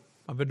go.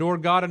 I've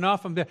adored God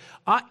enough.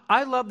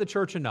 I love the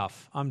church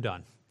enough. I'm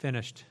done.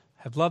 Finished.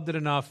 Have loved it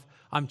enough.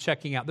 I'm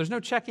checking out. There's no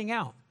checking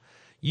out.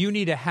 You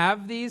need to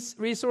have these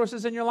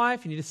resources in your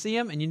life. You need to see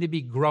them, and you need to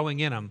be growing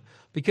in them.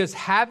 Because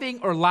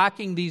having or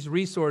lacking these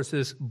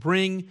resources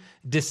bring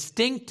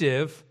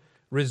distinctive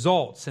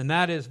results, and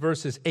that is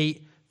verses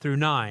 8 through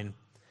 9.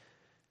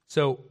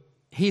 So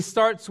he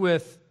starts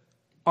with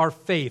our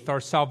faith,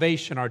 our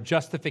salvation, our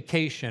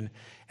justification.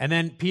 And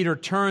then Peter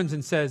turns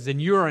and says,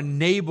 and you're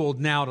enabled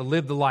now to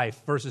live the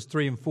life, verses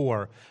 3 and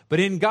 4. But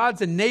in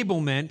God's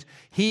enablement,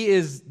 he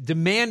is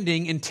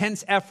demanding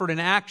intense effort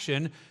and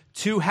action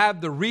to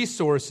have the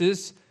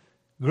resources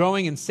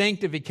growing in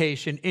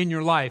sanctification in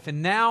your life.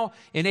 And now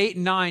in 8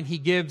 and 9, he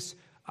gives,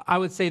 I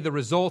would say, the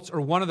results or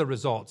one of the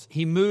results.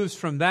 He moves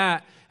from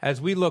that. As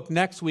we look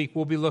next week,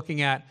 we'll be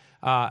looking at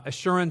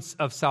assurance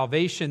of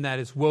salvation that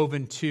is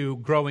woven to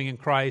growing in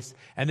Christ,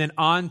 and then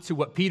on to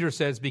what Peter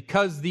says,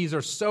 because these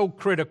are so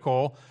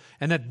critical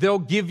and that they'll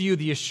give you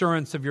the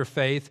assurance of your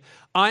faith,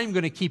 I'm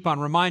going to keep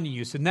on reminding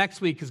you. So next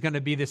week is going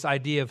to be this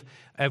idea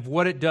of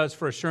what it does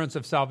for assurance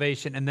of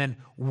salvation and then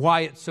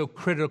why it's so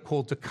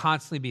critical to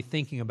constantly be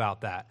thinking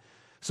about that.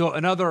 So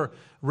another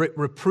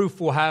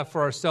reproof we'll have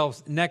for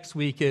ourselves next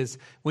week is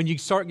when you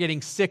start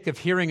getting sick of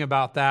hearing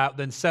about that,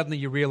 then suddenly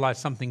you realize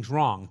something's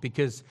wrong,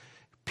 because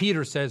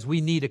Peter says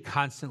we need to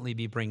constantly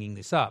be bringing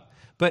this up.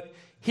 But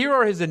here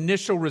are his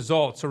initial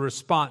results or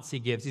response he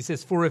gives. He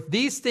says, "For if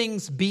these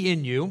things be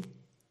in you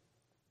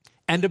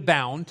and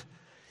abound,"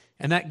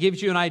 and that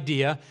gives you an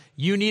idea,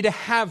 you need to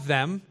have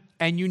them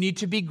and you need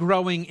to be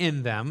growing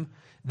in them.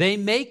 "They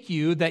make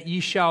you that ye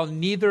shall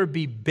neither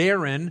be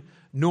barren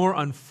nor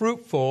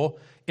unfruitful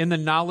in the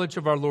knowledge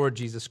of our Lord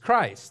Jesus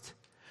Christ.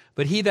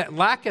 But he that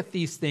lacketh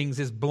these things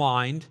is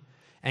blind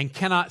and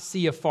cannot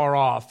see afar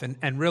off."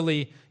 And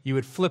really, you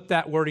would flip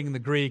that wording in the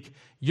Greek.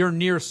 You're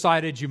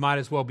nearsighted, you might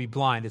as well be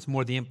blind. It's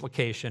more the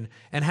implication.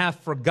 "And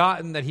hath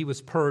forgotten that he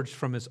was purged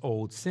from his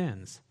old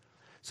sins."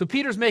 So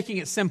Peter's making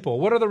it simple.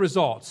 What are the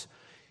results?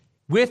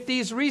 With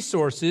these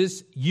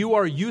resources, you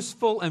are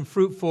useful and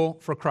fruitful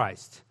for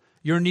Christ.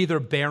 You're neither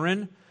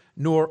barren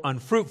nor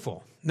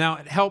unfruitful. Now,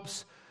 it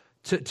helps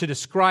to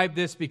describe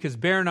this because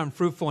barren and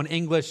unfruitful in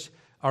English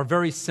are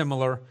very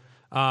similar,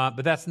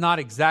 but that's not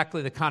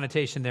exactly the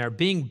connotation there.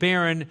 Being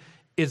barren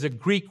is a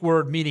Greek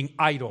word meaning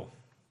idle,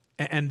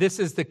 and this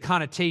is the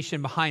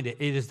connotation behind it.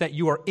 It is that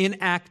you are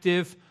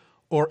inactive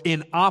or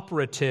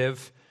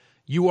inoperative.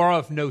 You are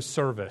of no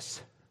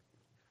service.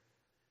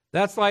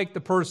 That's like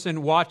the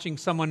person watching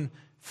someone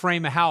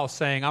frame a house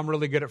saying, "I'm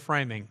really good at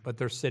framing," but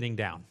they're sitting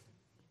down.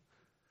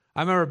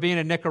 I remember being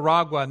in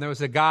Nicaragua, and there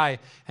was a guy,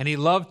 and he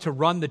loved to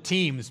run the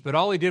teams, but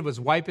all he did was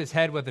wipe his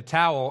head with a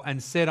towel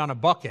and sit on a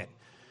bucket.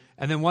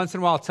 And then once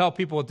in a while tell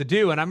people what to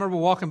do. And I remember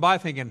walking by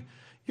thinking,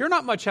 you're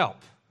not much help.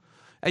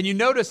 And you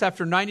notice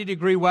after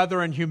 90-degree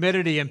weather and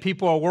humidity and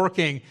people are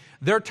working,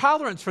 their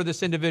tolerance for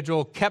this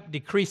individual kept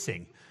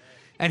decreasing.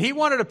 And he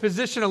wanted a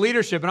position of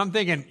leadership, and I'm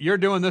thinking, you're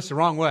doing this the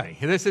wrong way.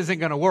 This isn't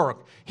going to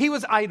work. He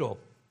was idle.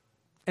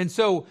 And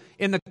so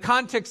in the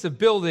context of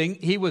building,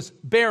 he was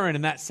barren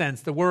in that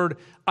sense. The word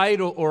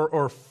idle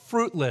or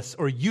fruitless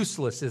or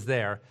useless is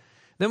there.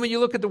 Then when you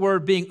look at the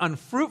word being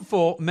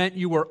unfruitful, meant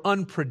you were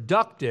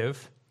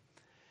unproductive.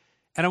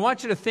 And I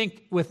want you to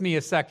think with me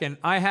a second.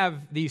 I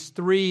have these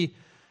 3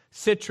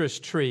 citrus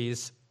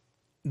trees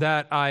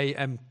that I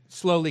am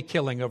slowly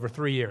killing over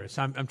 3 years.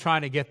 I'm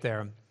trying to get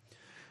there.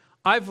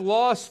 I've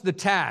lost the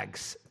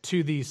tags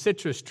to these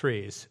citrus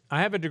trees.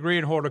 I have a degree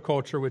in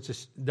horticulture, which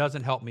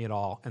doesn't help me at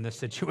all in this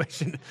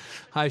situation.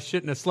 I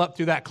shouldn't have slept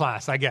through that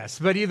class, I guess.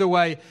 But either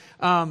way,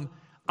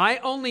 I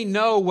only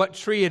know what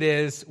tree it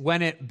is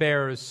when it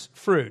bears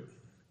fruit.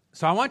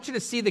 So I want you to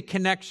see the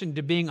connection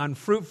to being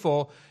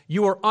unfruitful.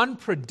 You are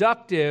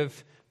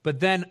unproductive, but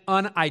then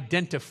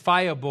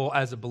unidentifiable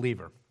as a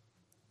believer.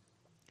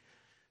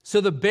 So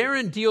the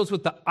barren deals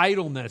with the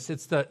idleness.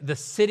 It's the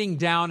sitting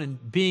down and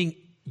being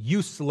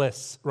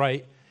useless,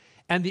 right?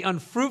 And the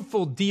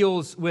unfruitful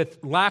deals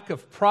with lack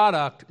of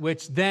product,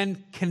 which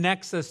then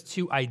connects us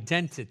to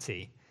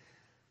identity.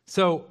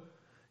 So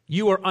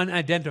you are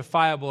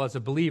unidentifiable as a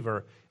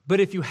believer.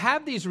 But if you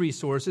have these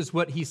resources,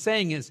 what he's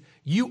saying is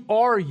you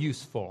are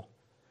useful.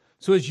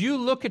 So as you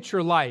look at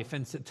your life,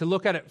 and to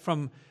look at it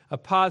from a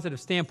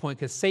positive standpoint,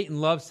 because Satan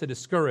loves to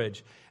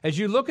discourage, as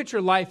you look at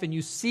your life and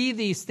you see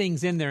these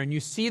things in there and you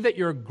see that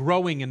you're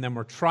growing in them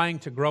or trying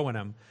to grow in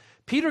them,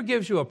 Peter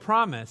gives you a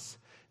promise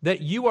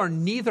that you are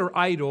neither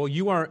idle,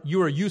 you are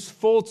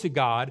useful to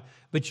God,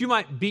 but you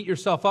might beat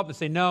yourself up and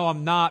say, no,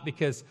 I'm not,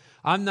 because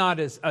I'm not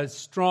as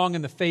strong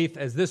in the faith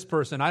as this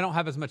person. I don't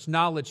have as much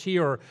knowledge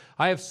here, or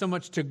I have so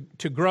much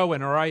to grow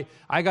in, or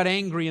I got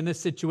angry in this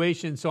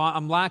situation, so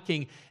I'm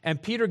lacking. And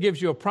Peter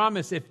gives you a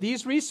promise. If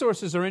these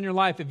resources are in your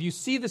life, if you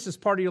see this as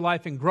part of your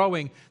life and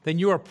growing, then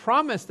you are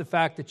promised the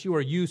fact that you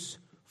are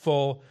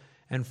useful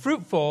and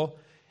fruitful.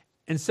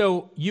 And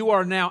so you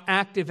are now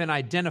active and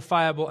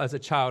identifiable as a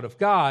child of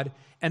God.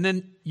 And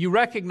then you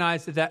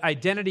recognize that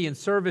identity and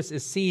service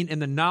is seen in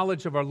the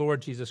knowledge of our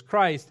Lord Jesus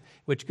Christ,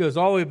 which goes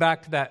all the way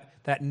back to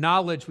that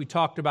knowledge we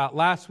talked about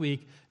last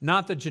week,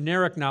 not the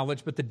generic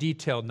knowledge, but the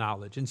detailed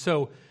knowledge. And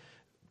so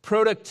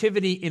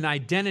productivity in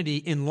identity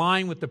in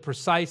line with the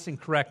precise and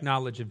correct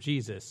knowledge of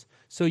Jesus.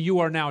 So you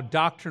are now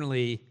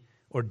doctrinally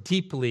or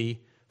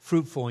deeply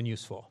fruitful and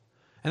useful.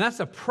 And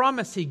that's a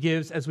promise he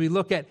gives as we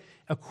look at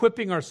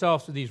equipping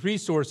ourselves with these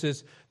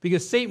resources,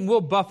 because Satan will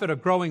buffet a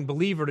growing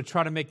believer to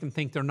try to make them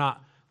think they're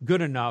not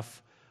good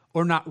enough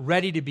or not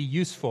ready to be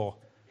useful.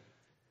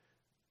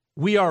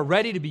 We are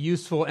ready to be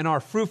useful and are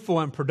fruitful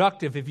and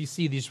productive if you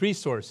see these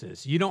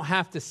resources. You don't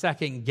have to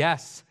second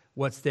guess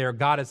what's there.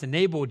 God has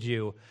enabled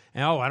you.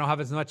 And I don't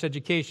have as much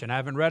education. I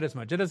haven't read as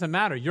much. It doesn't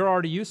matter. You're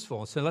already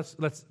useful. So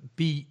let's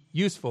be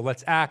useful.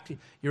 Let's act.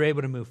 You're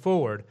able to move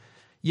forward.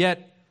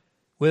 Yet,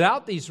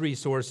 without these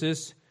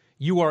resources,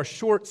 you are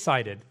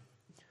short-sighted.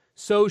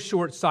 So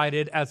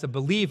short-sighted as a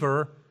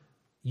believer,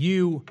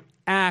 you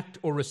act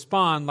or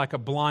respond like a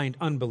blind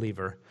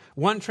unbeliever.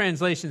 One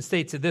translation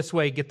states it this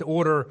way, get the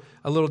order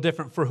a little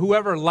different. For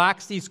whoever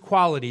lacks these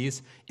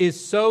qualities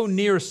is so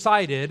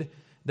nearsighted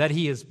that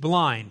he is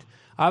blind.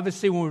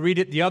 Obviously, when we read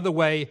it the other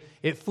way,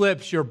 it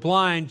flips, you're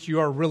blind, you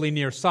are really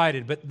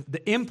nearsighted. But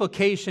the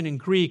implication in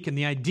Greek and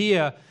the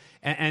idea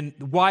and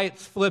why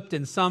it's flipped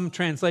in some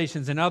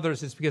translations and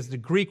others is because the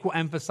Greek will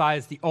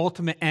emphasize the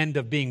ultimate end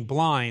of being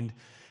blind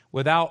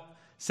without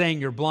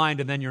saying you're blind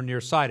and then you're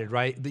nearsighted,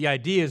 right? The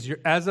idea is you're,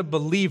 as a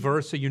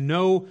believer, so you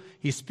know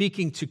he's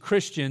speaking to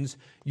Christians,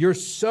 you're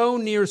so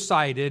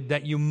nearsighted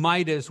that you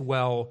might as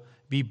well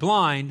be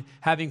blind,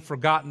 having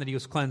forgotten that he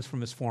was cleansed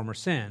from his former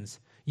sins.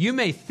 You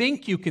may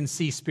think you can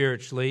see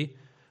spiritually,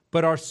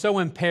 but are so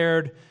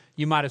impaired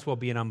you might as well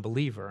be an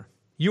unbeliever.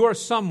 You are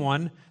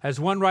someone, as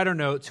one writer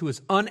notes, who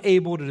is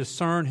unable to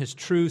discern his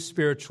true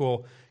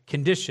spiritual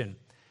condition.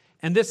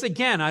 And this,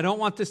 again, I don't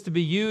want this to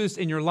be used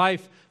in your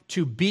life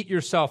to beat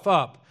yourself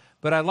up,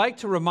 but I'd like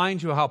to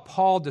remind you how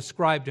Paul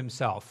described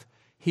himself.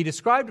 He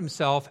described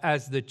himself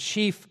as the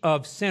chief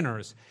of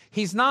sinners.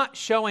 He's not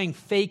showing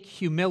fake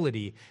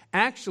humility.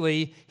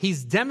 Actually,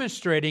 he's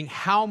demonstrating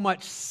how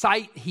much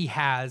sight he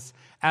has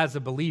as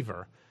a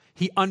believer.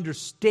 He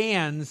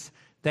understands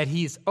that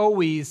he's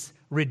always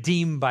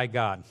redeemed by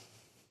God,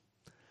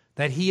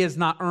 that he has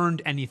not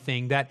earned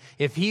anything, that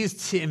if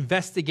he's to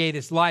investigate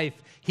his life,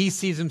 he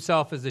sees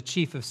himself as the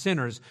chief of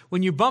sinners.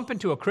 When you bump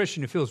into a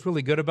Christian who feels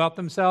really good about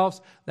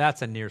themselves,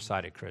 that's a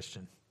nearsighted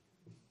Christian,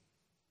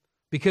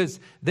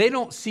 because they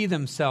don't see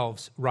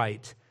themselves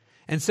right.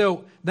 And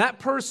so that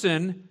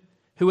person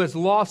who has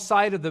lost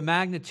sight of the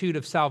magnitude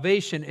of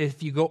salvation,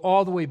 if you go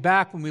all the way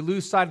back, when we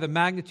lose sight of the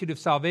magnitude of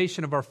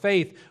salvation of our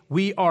faith,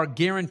 we are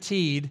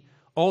guaranteed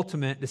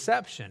ultimate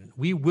deception.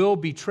 We will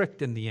be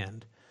tricked in the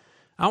end.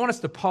 I want us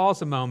to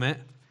pause a moment,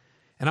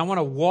 and I want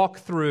to walk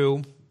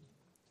through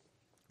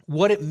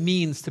what it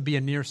means to be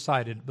a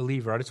nearsighted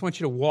believer. I just want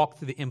you to walk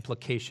through the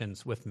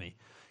implications with me,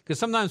 because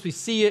sometimes we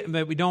see it,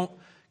 but we don't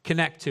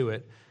connect to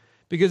it.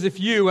 Because if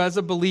you, as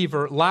a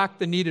believer, lack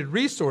the needed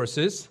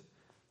resources,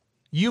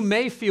 you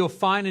may feel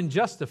fine and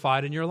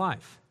justified in your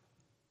life.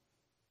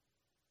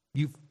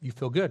 You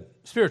feel good.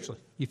 Spiritually,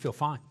 you feel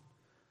fine.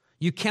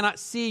 You cannot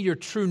see your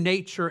true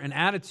nature and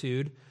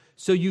attitude,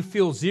 so you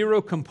feel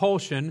zero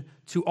compulsion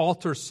to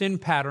alter sin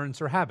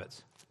patterns or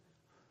habits.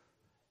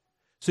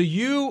 So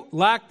you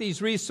lack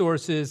these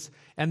resources,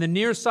 and the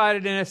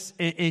nearsightedness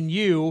in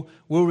you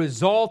will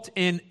result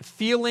in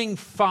feeling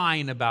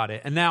fine about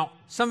it. And now,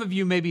 some of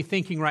you may be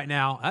thinking right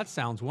now, that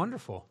sounds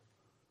wonderful.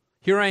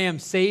 Here I am,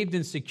 saved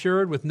and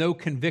secured with no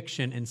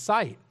conviction in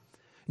sight.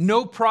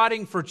 No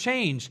prodding for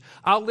change.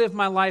 I'll live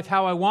my life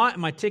how I want,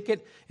 and my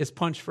ticket is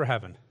punched for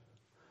heaven.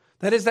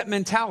 That is that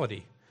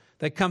mentality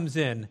that comes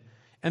in,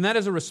 and that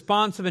is a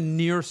response of a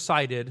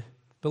nearsighted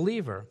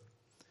believer.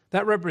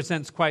 That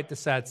represents quite the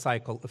sad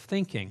cycle of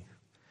thinking,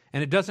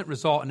 and it doesn't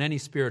result in any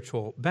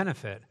spiritual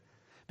benefit,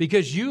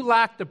 because you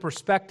lack the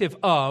perspective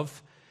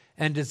of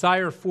and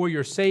desire for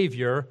your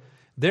Savior.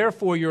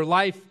 Therefore, your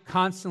life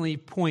constantly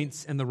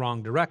points in the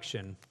wrong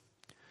direction.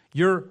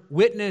 Your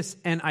witness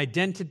and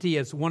identity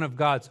as one of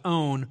God's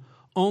own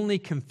only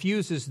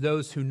confuses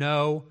those who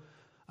know,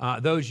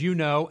 those you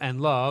know and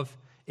love.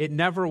 It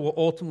never will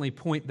ultimately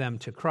point them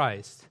to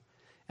Christ.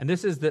 And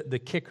this is the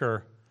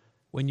kicker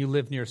when you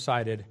live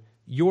nearsighted.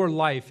 Your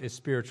life is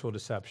spiritual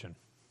deception.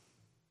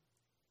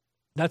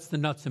 That's the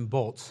nuts and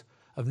bolts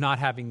of not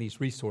having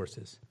these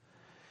resources.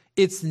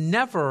 It's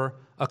never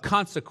a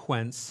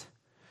consequence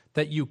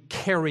that you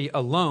carry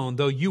alone,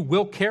 though you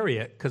will carry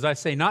it, because I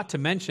say not to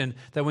mention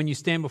that when you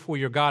stand before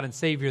your God and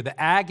Savior, the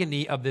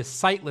agony of this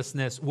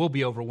sightlessness will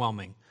be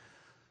overwhelming.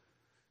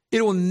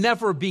 It will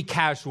never be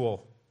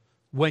casual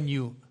when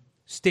you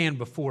stand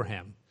before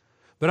Him.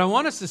 But I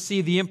want us to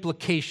see the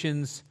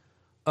implications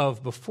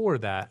of before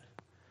that.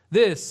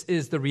 This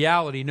is the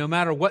reality. No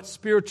matter what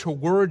spiritual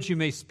words you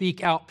may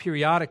speak out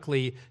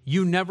periodically,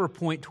 you never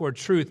point toward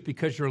truth,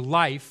 because your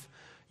life,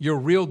 your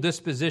real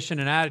disposition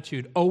and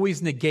attitude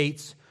always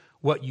negates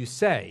what you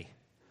say,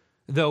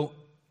 though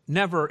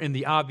never in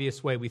the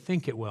obvious way we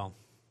think it will.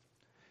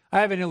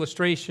 I have an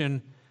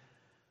illustration,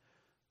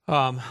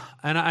 and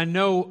I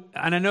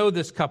know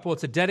this couple.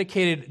 It's a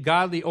dedicated,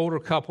 godly older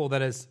couple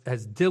that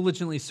has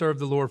diligently served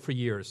the Lord for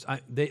years.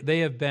 They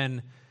have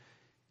been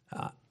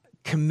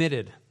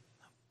committed.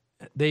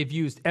 They've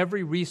used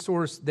every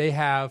resource they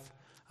have,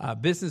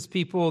 business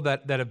people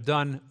that have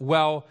done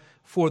well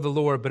for the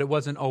Lord, but it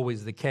wasn't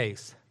always the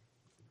case.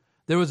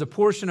 There was a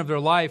portion of their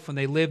life when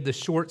they lived the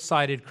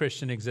short-sighted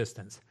Christian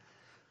existence.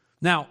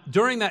 Now,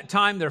 during that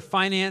time, their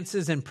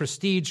finances and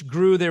prestige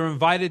grew. They were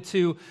invited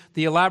to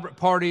the elaborate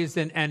parties,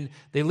 and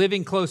they,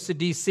 living close to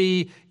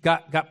D.C.,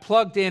 got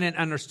plugged in and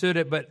understood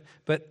it,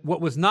 but what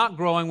was not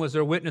growing was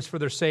their witness for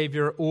their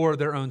Savior or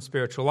their own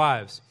spiritual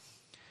lives.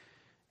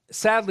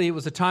 Sadly, it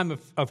was a time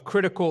of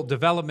critical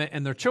development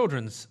in their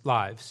children's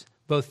lives,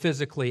 both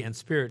physically and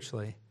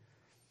spiritually.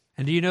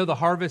 And do you know the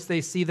harvest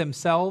they see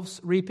themselves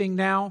reaping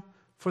now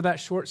for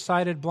that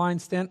short-sighted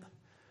blind stint?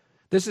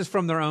 This is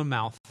from their own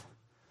mouth.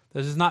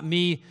 This is not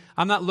me.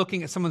 I'm not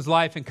looking at someone's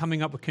life and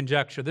coming up with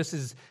conjecture. This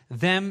is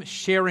them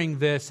sharing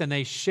this, and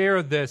they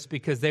share this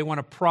because they want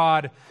to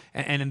prod,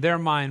 and in their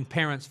mind,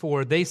 parents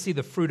forward. They see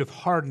the fruit of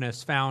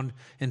hardness found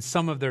in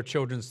some of their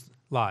children's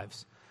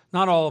lives.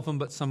 Not all of them,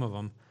 but some of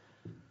them.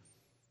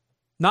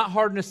 Not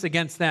hardness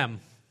against them,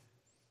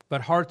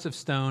 but hearts of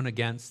stone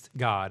against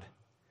God.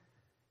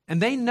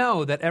 And they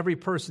know that every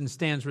person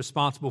stands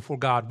responsible for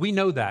God. We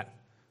know that.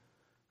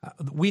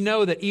 We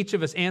know that each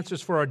of us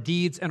answers for our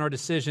deeds and our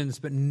decisions,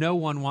 but no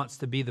one wants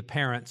to be the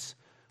parents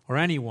or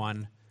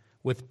anyone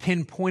with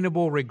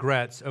pinpointable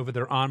regrets over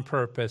their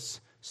on-purpose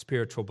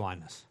spiritual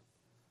blindness.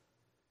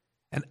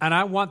 And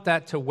I want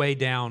that to weigh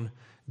down.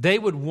 They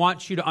would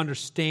want you to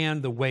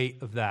understand the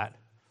weight of that.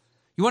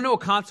 You want to know a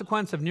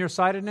consequence of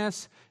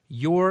nearsightedness?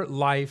 Your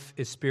life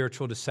is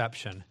spiritual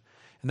deception.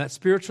 And that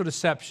spiritual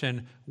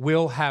deception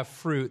will have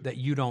fruit that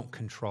you don't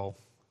control.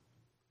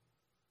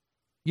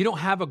 You don't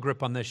have a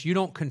grip on this. You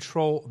don't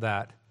control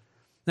that.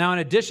 Now, in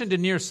addition to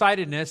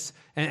nearsightedness,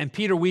 and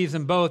Peter weaves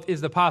in both,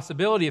 is the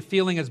possibility of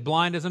feeling as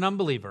blind as an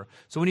unbeliever.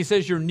 So when he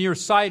says you're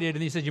nearsighted,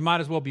 and he says you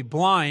might as well be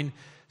blind,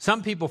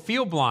 some people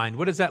feel blind.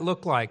 What does that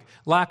look like?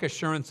 Lack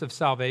assurance of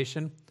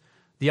salvation.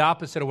 The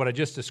opposite of what I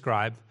just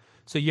described.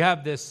 So you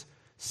have this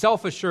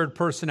self-assured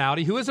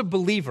personality who is a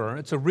believer.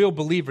 It's a real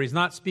believer. He's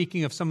not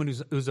speaking of someone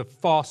who's a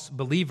false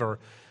believer,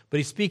 but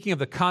he's speaking of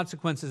the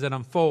consequences that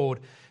unfold.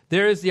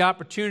 There is the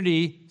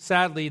opportunity,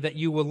 sadly, that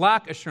you will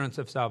lack assurance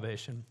of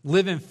salvation.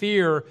 Live in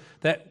fear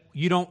that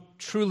you don't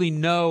truly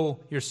know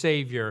your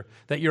Savior,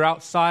 that you're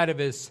outside of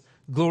His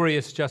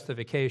glorious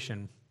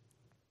justification.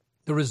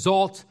 The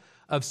result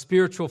of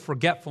spiritual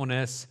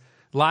forgetfulness,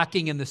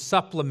 lacking in the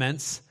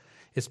supplements,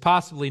 is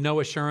possibly no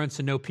assurance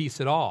and no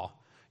peace at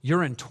all.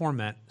 You're in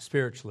torment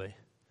spiritually.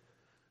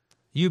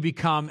 You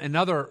become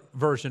another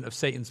version of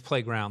Satan's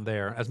playground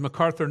there. As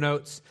MacArthur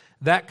notes,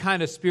 that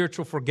kind of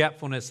spiritual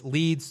forgetfulness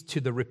leads to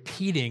the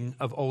repeating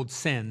of old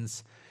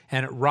sins,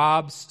 and it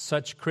robs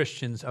such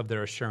Christians of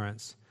their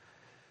assurance.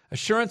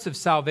 Assurance of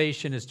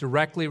salvation is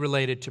directly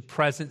related to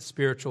present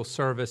spiritual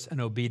service and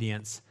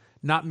obedience,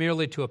 not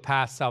merely to a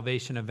past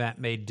salvation event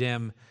made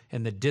dim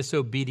in the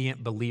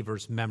disobedient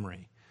believer's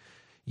memory.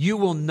 You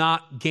will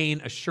not gain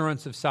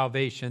assurance of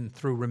salvation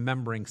through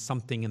remembering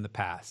something in the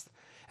past.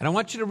 And I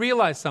want you to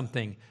realize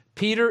something.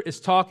 Peter is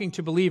talking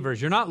to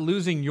believers. You're not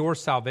losing your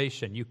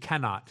salvation. You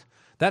cannot.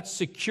 That's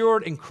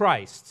secured in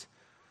Christ.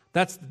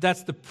 That's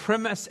the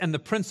premise and the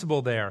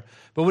principle there.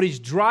 But what he's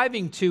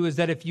driving to is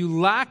that if you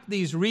lack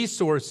these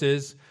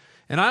resources,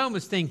 and I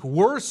almost think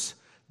worse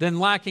than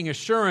lacking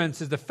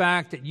assurance is the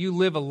fact that you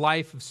live a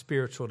life of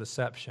spiritual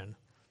deception.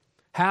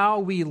 How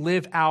we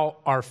live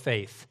out our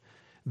faith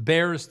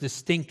bears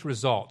distinct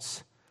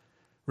results.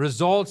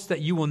 Results that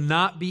you will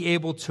not be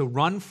able to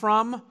run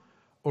from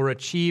or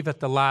achieve at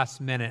the last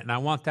minute. And I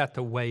want that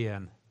to weigh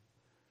in.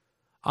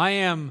 I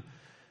am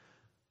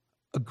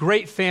a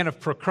great fan of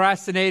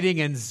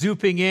procrastinating and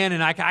zooping in,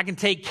 and I can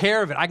take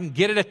care of it. I can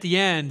get it at the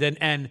end.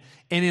 And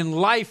in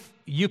life,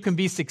 you can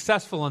be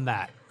successful in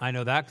that. I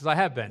know that because I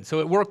have been. So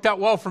it worked out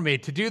well for me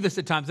to do this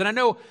at times. And I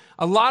know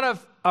a lot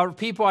of our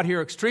people out here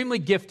are extremely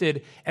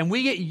gifted, and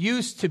we get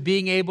used to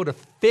being able to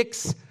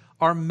fix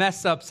our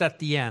mess-ups at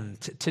the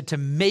end, to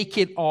make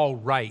it all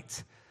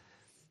right.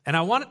 And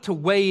I want it to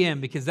weigh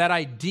in because that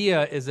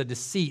idea is a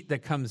deceit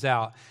that comes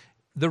out.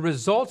 The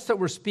results that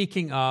we're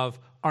speaking of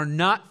are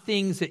not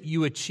things that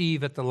you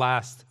achieve at the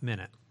last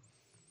minute.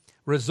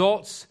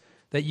 Results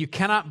that you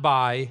cannot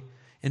buy.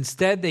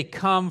 Instead, they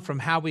come from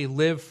how we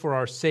live for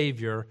our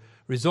Savior.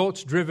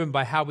 Results driven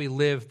by how we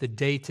live the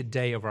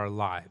day-to-day of our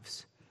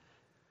lives.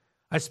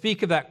 I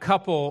speak of that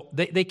couple.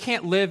 They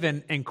can't live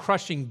in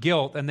crushing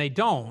guilt, and they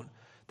don't.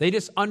 They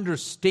just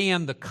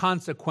understand the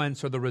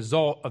consequence or the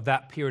result of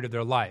that period of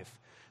their life.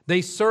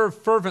 They serve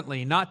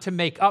fervently, not to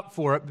make up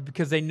for it, but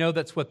because they know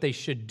that's what they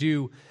should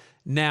do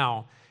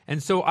now.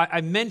 And so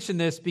I mention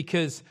this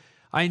because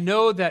I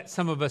know that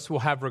some of us will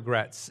have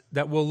regrets,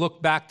 that we'll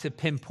look back to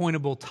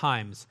pinpointable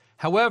times.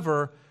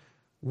 However,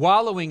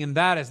 wallowing in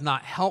that is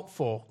not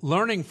helpful.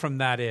 Learning from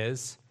that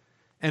is,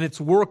 and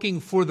it's working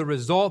for the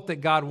result that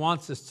God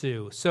wants us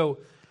to. So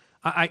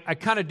I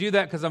kind of do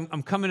that because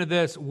I'm coming to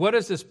this. What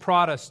does this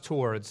prod us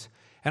towards?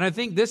 And I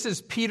think this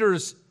is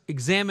Peter's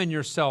examine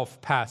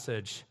yourself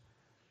passage.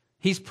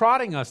 He's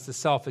prodding us to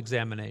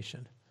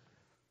self-examination.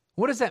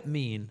 What does that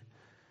mean?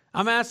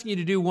 I'm asking you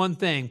to do one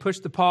thing. Push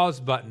the pause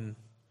button.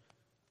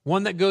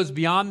 One that goes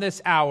beyond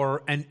this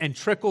hour and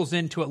trickles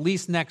into at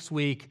least next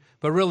week,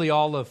 but really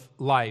all of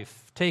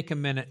life. Take a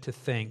minute to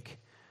think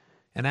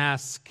and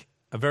ask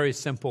a very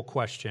simple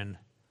question.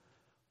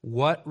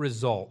 What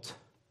result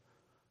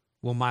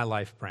will my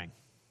life bring?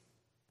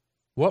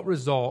 What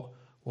result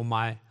will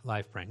my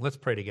life bring? Let's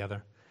pray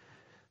together.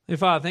 Dear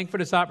Father, thank you for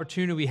this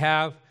opportunity we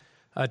have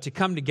to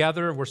come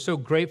together. We're so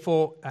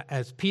grateful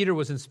as Peter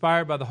was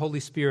inspired by the Holy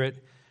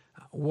Spirit.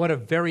 What a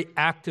very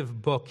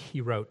active book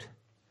he wrote,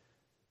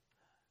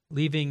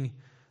 leaving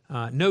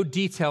no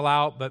detail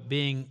out, but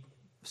being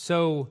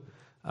so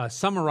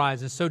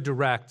summarized and so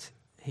direct.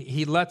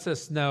 He lets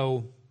us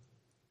know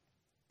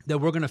that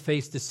we're going to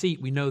face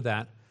deceit. We know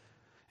that.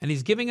 And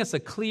he's giving us a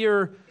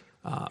clear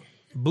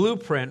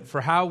blueprint for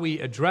how we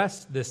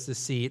address this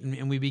deceit.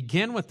 And we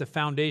begin with the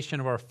foundation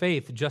of our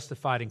faith,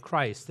 justified in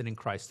Christ and in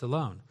Christ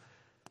alone.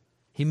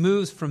 He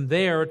moves from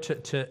there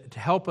to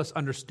help us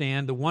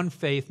understand the one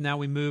faith. Now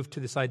we move to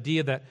this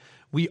idea that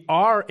we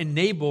are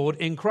enabled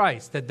in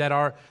Christ, that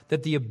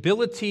the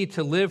ability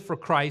to live for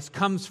Christ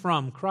comes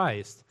from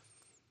Christ.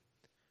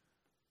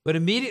 But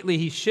immediately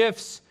he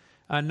shifts,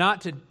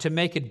 not to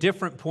make a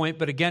different point,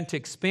 but again to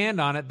expand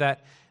on it,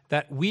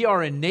 that we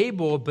are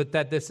enabled, but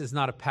that this is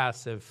not a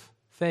passive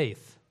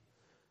faith.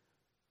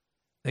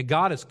 That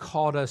God has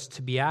called us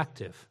to be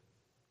active.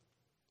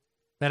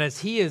 That as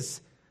he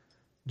has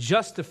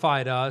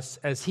justified us,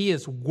 as he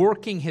is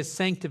working his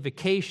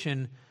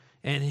sanctification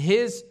and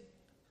his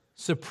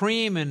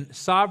supreme and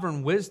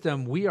sovereign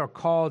wisdom, we are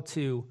called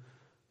to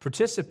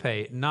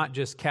participate, not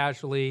just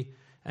casually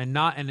and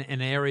not in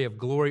an area of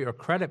glory or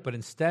credit, but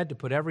instead to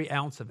put every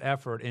ounce of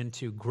effort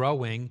into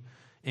growing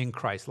in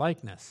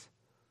Christ-likeness.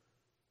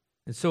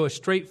 And so a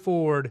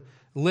straightforward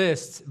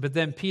list, but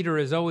then Peter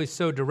is always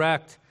so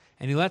direct,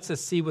 and he lets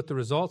us see what the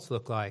results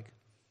look like.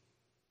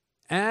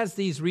 As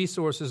these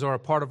resources are a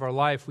part of our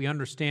life, we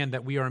understand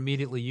that we are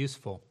immediately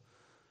useful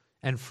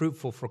and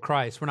fruitful for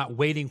Christ. We're not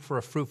waiting for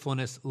a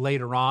fruitfulness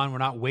later on. We're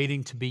not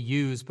waiting to be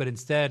used, but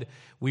instead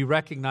we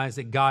recognize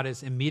that God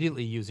is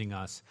immediately using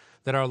us,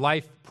 that our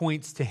life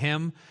points to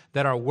him,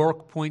 that our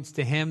work points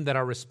to him, that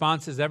our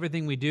responses,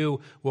 everything we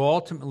do will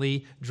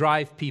ultimately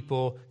drive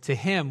people to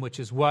him, which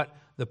is what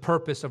the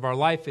purpose of our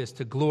life is,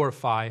 to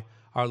glorify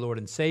our Lord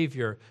and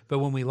Savior. But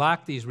when we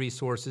lack these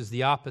resources,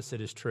 the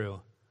opposite is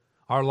true.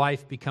 Our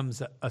life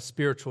becomes a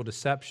spiritual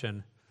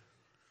deception.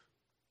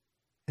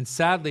 And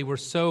sadly, we're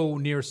so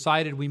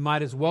nearsighted, we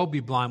might as well be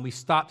blind. We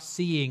stop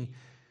seeing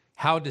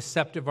how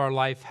deceptive our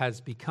life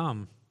has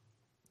become.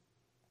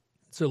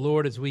 So,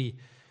 Lord, as we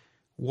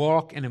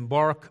walk and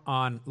embark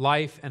on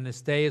life and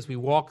this day, as we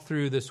walk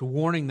through this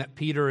warning that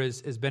Peter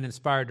has been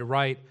inspired to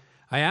write,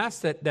 I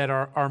ask that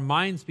our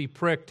minds be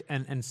pricked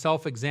and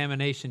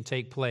self-examination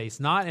take place,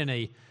 not in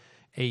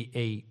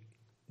a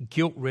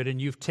guilt-ridden,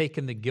 you've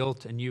taken the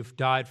guilt and you've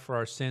died for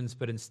our sins,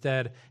 but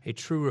instead a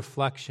true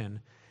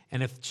reflection.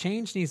 And if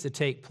change needs to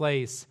take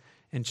place,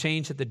 and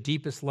change at the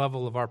deepest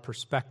level of our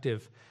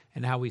perspective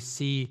and how we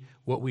see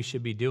what we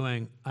should be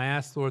doing, I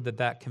ask, Lord,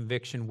 that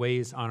conviction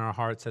weighs on our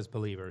hearts as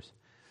believers.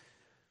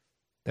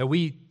 That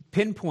we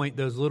pinpoint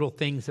those little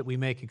things that we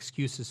make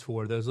excuses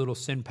for, those little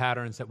sin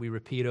patterns that we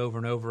repeat over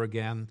and over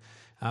again.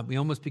 We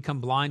almost become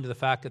blind to the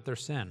fact that they're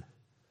sin.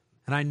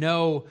 And I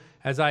know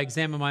as I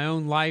examine my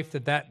own life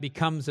that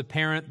becomes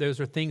apparent. Those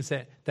are things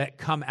that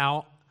come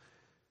out,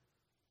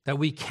 that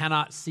we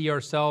cannot see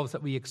ourselves,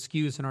 that we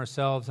excuse in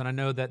ourselves. And I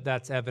know that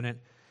that's evident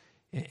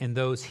in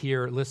those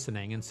here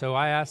listening. And so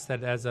I ask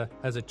that as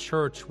a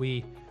church,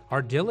 we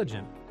are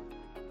diligent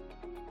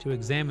to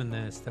examine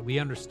this, that we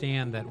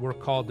understand that we're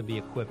called to be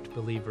equipped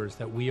believers,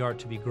 that we are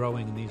to be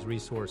growing in these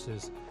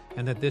resources,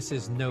 and that this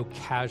is no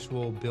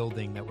casual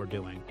building that we're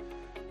doing,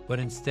 but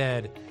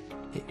instead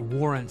it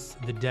warrants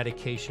the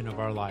dedication of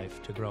our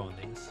life to grow in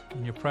these.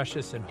 In your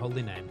precious and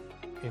holy name,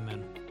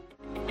 amen.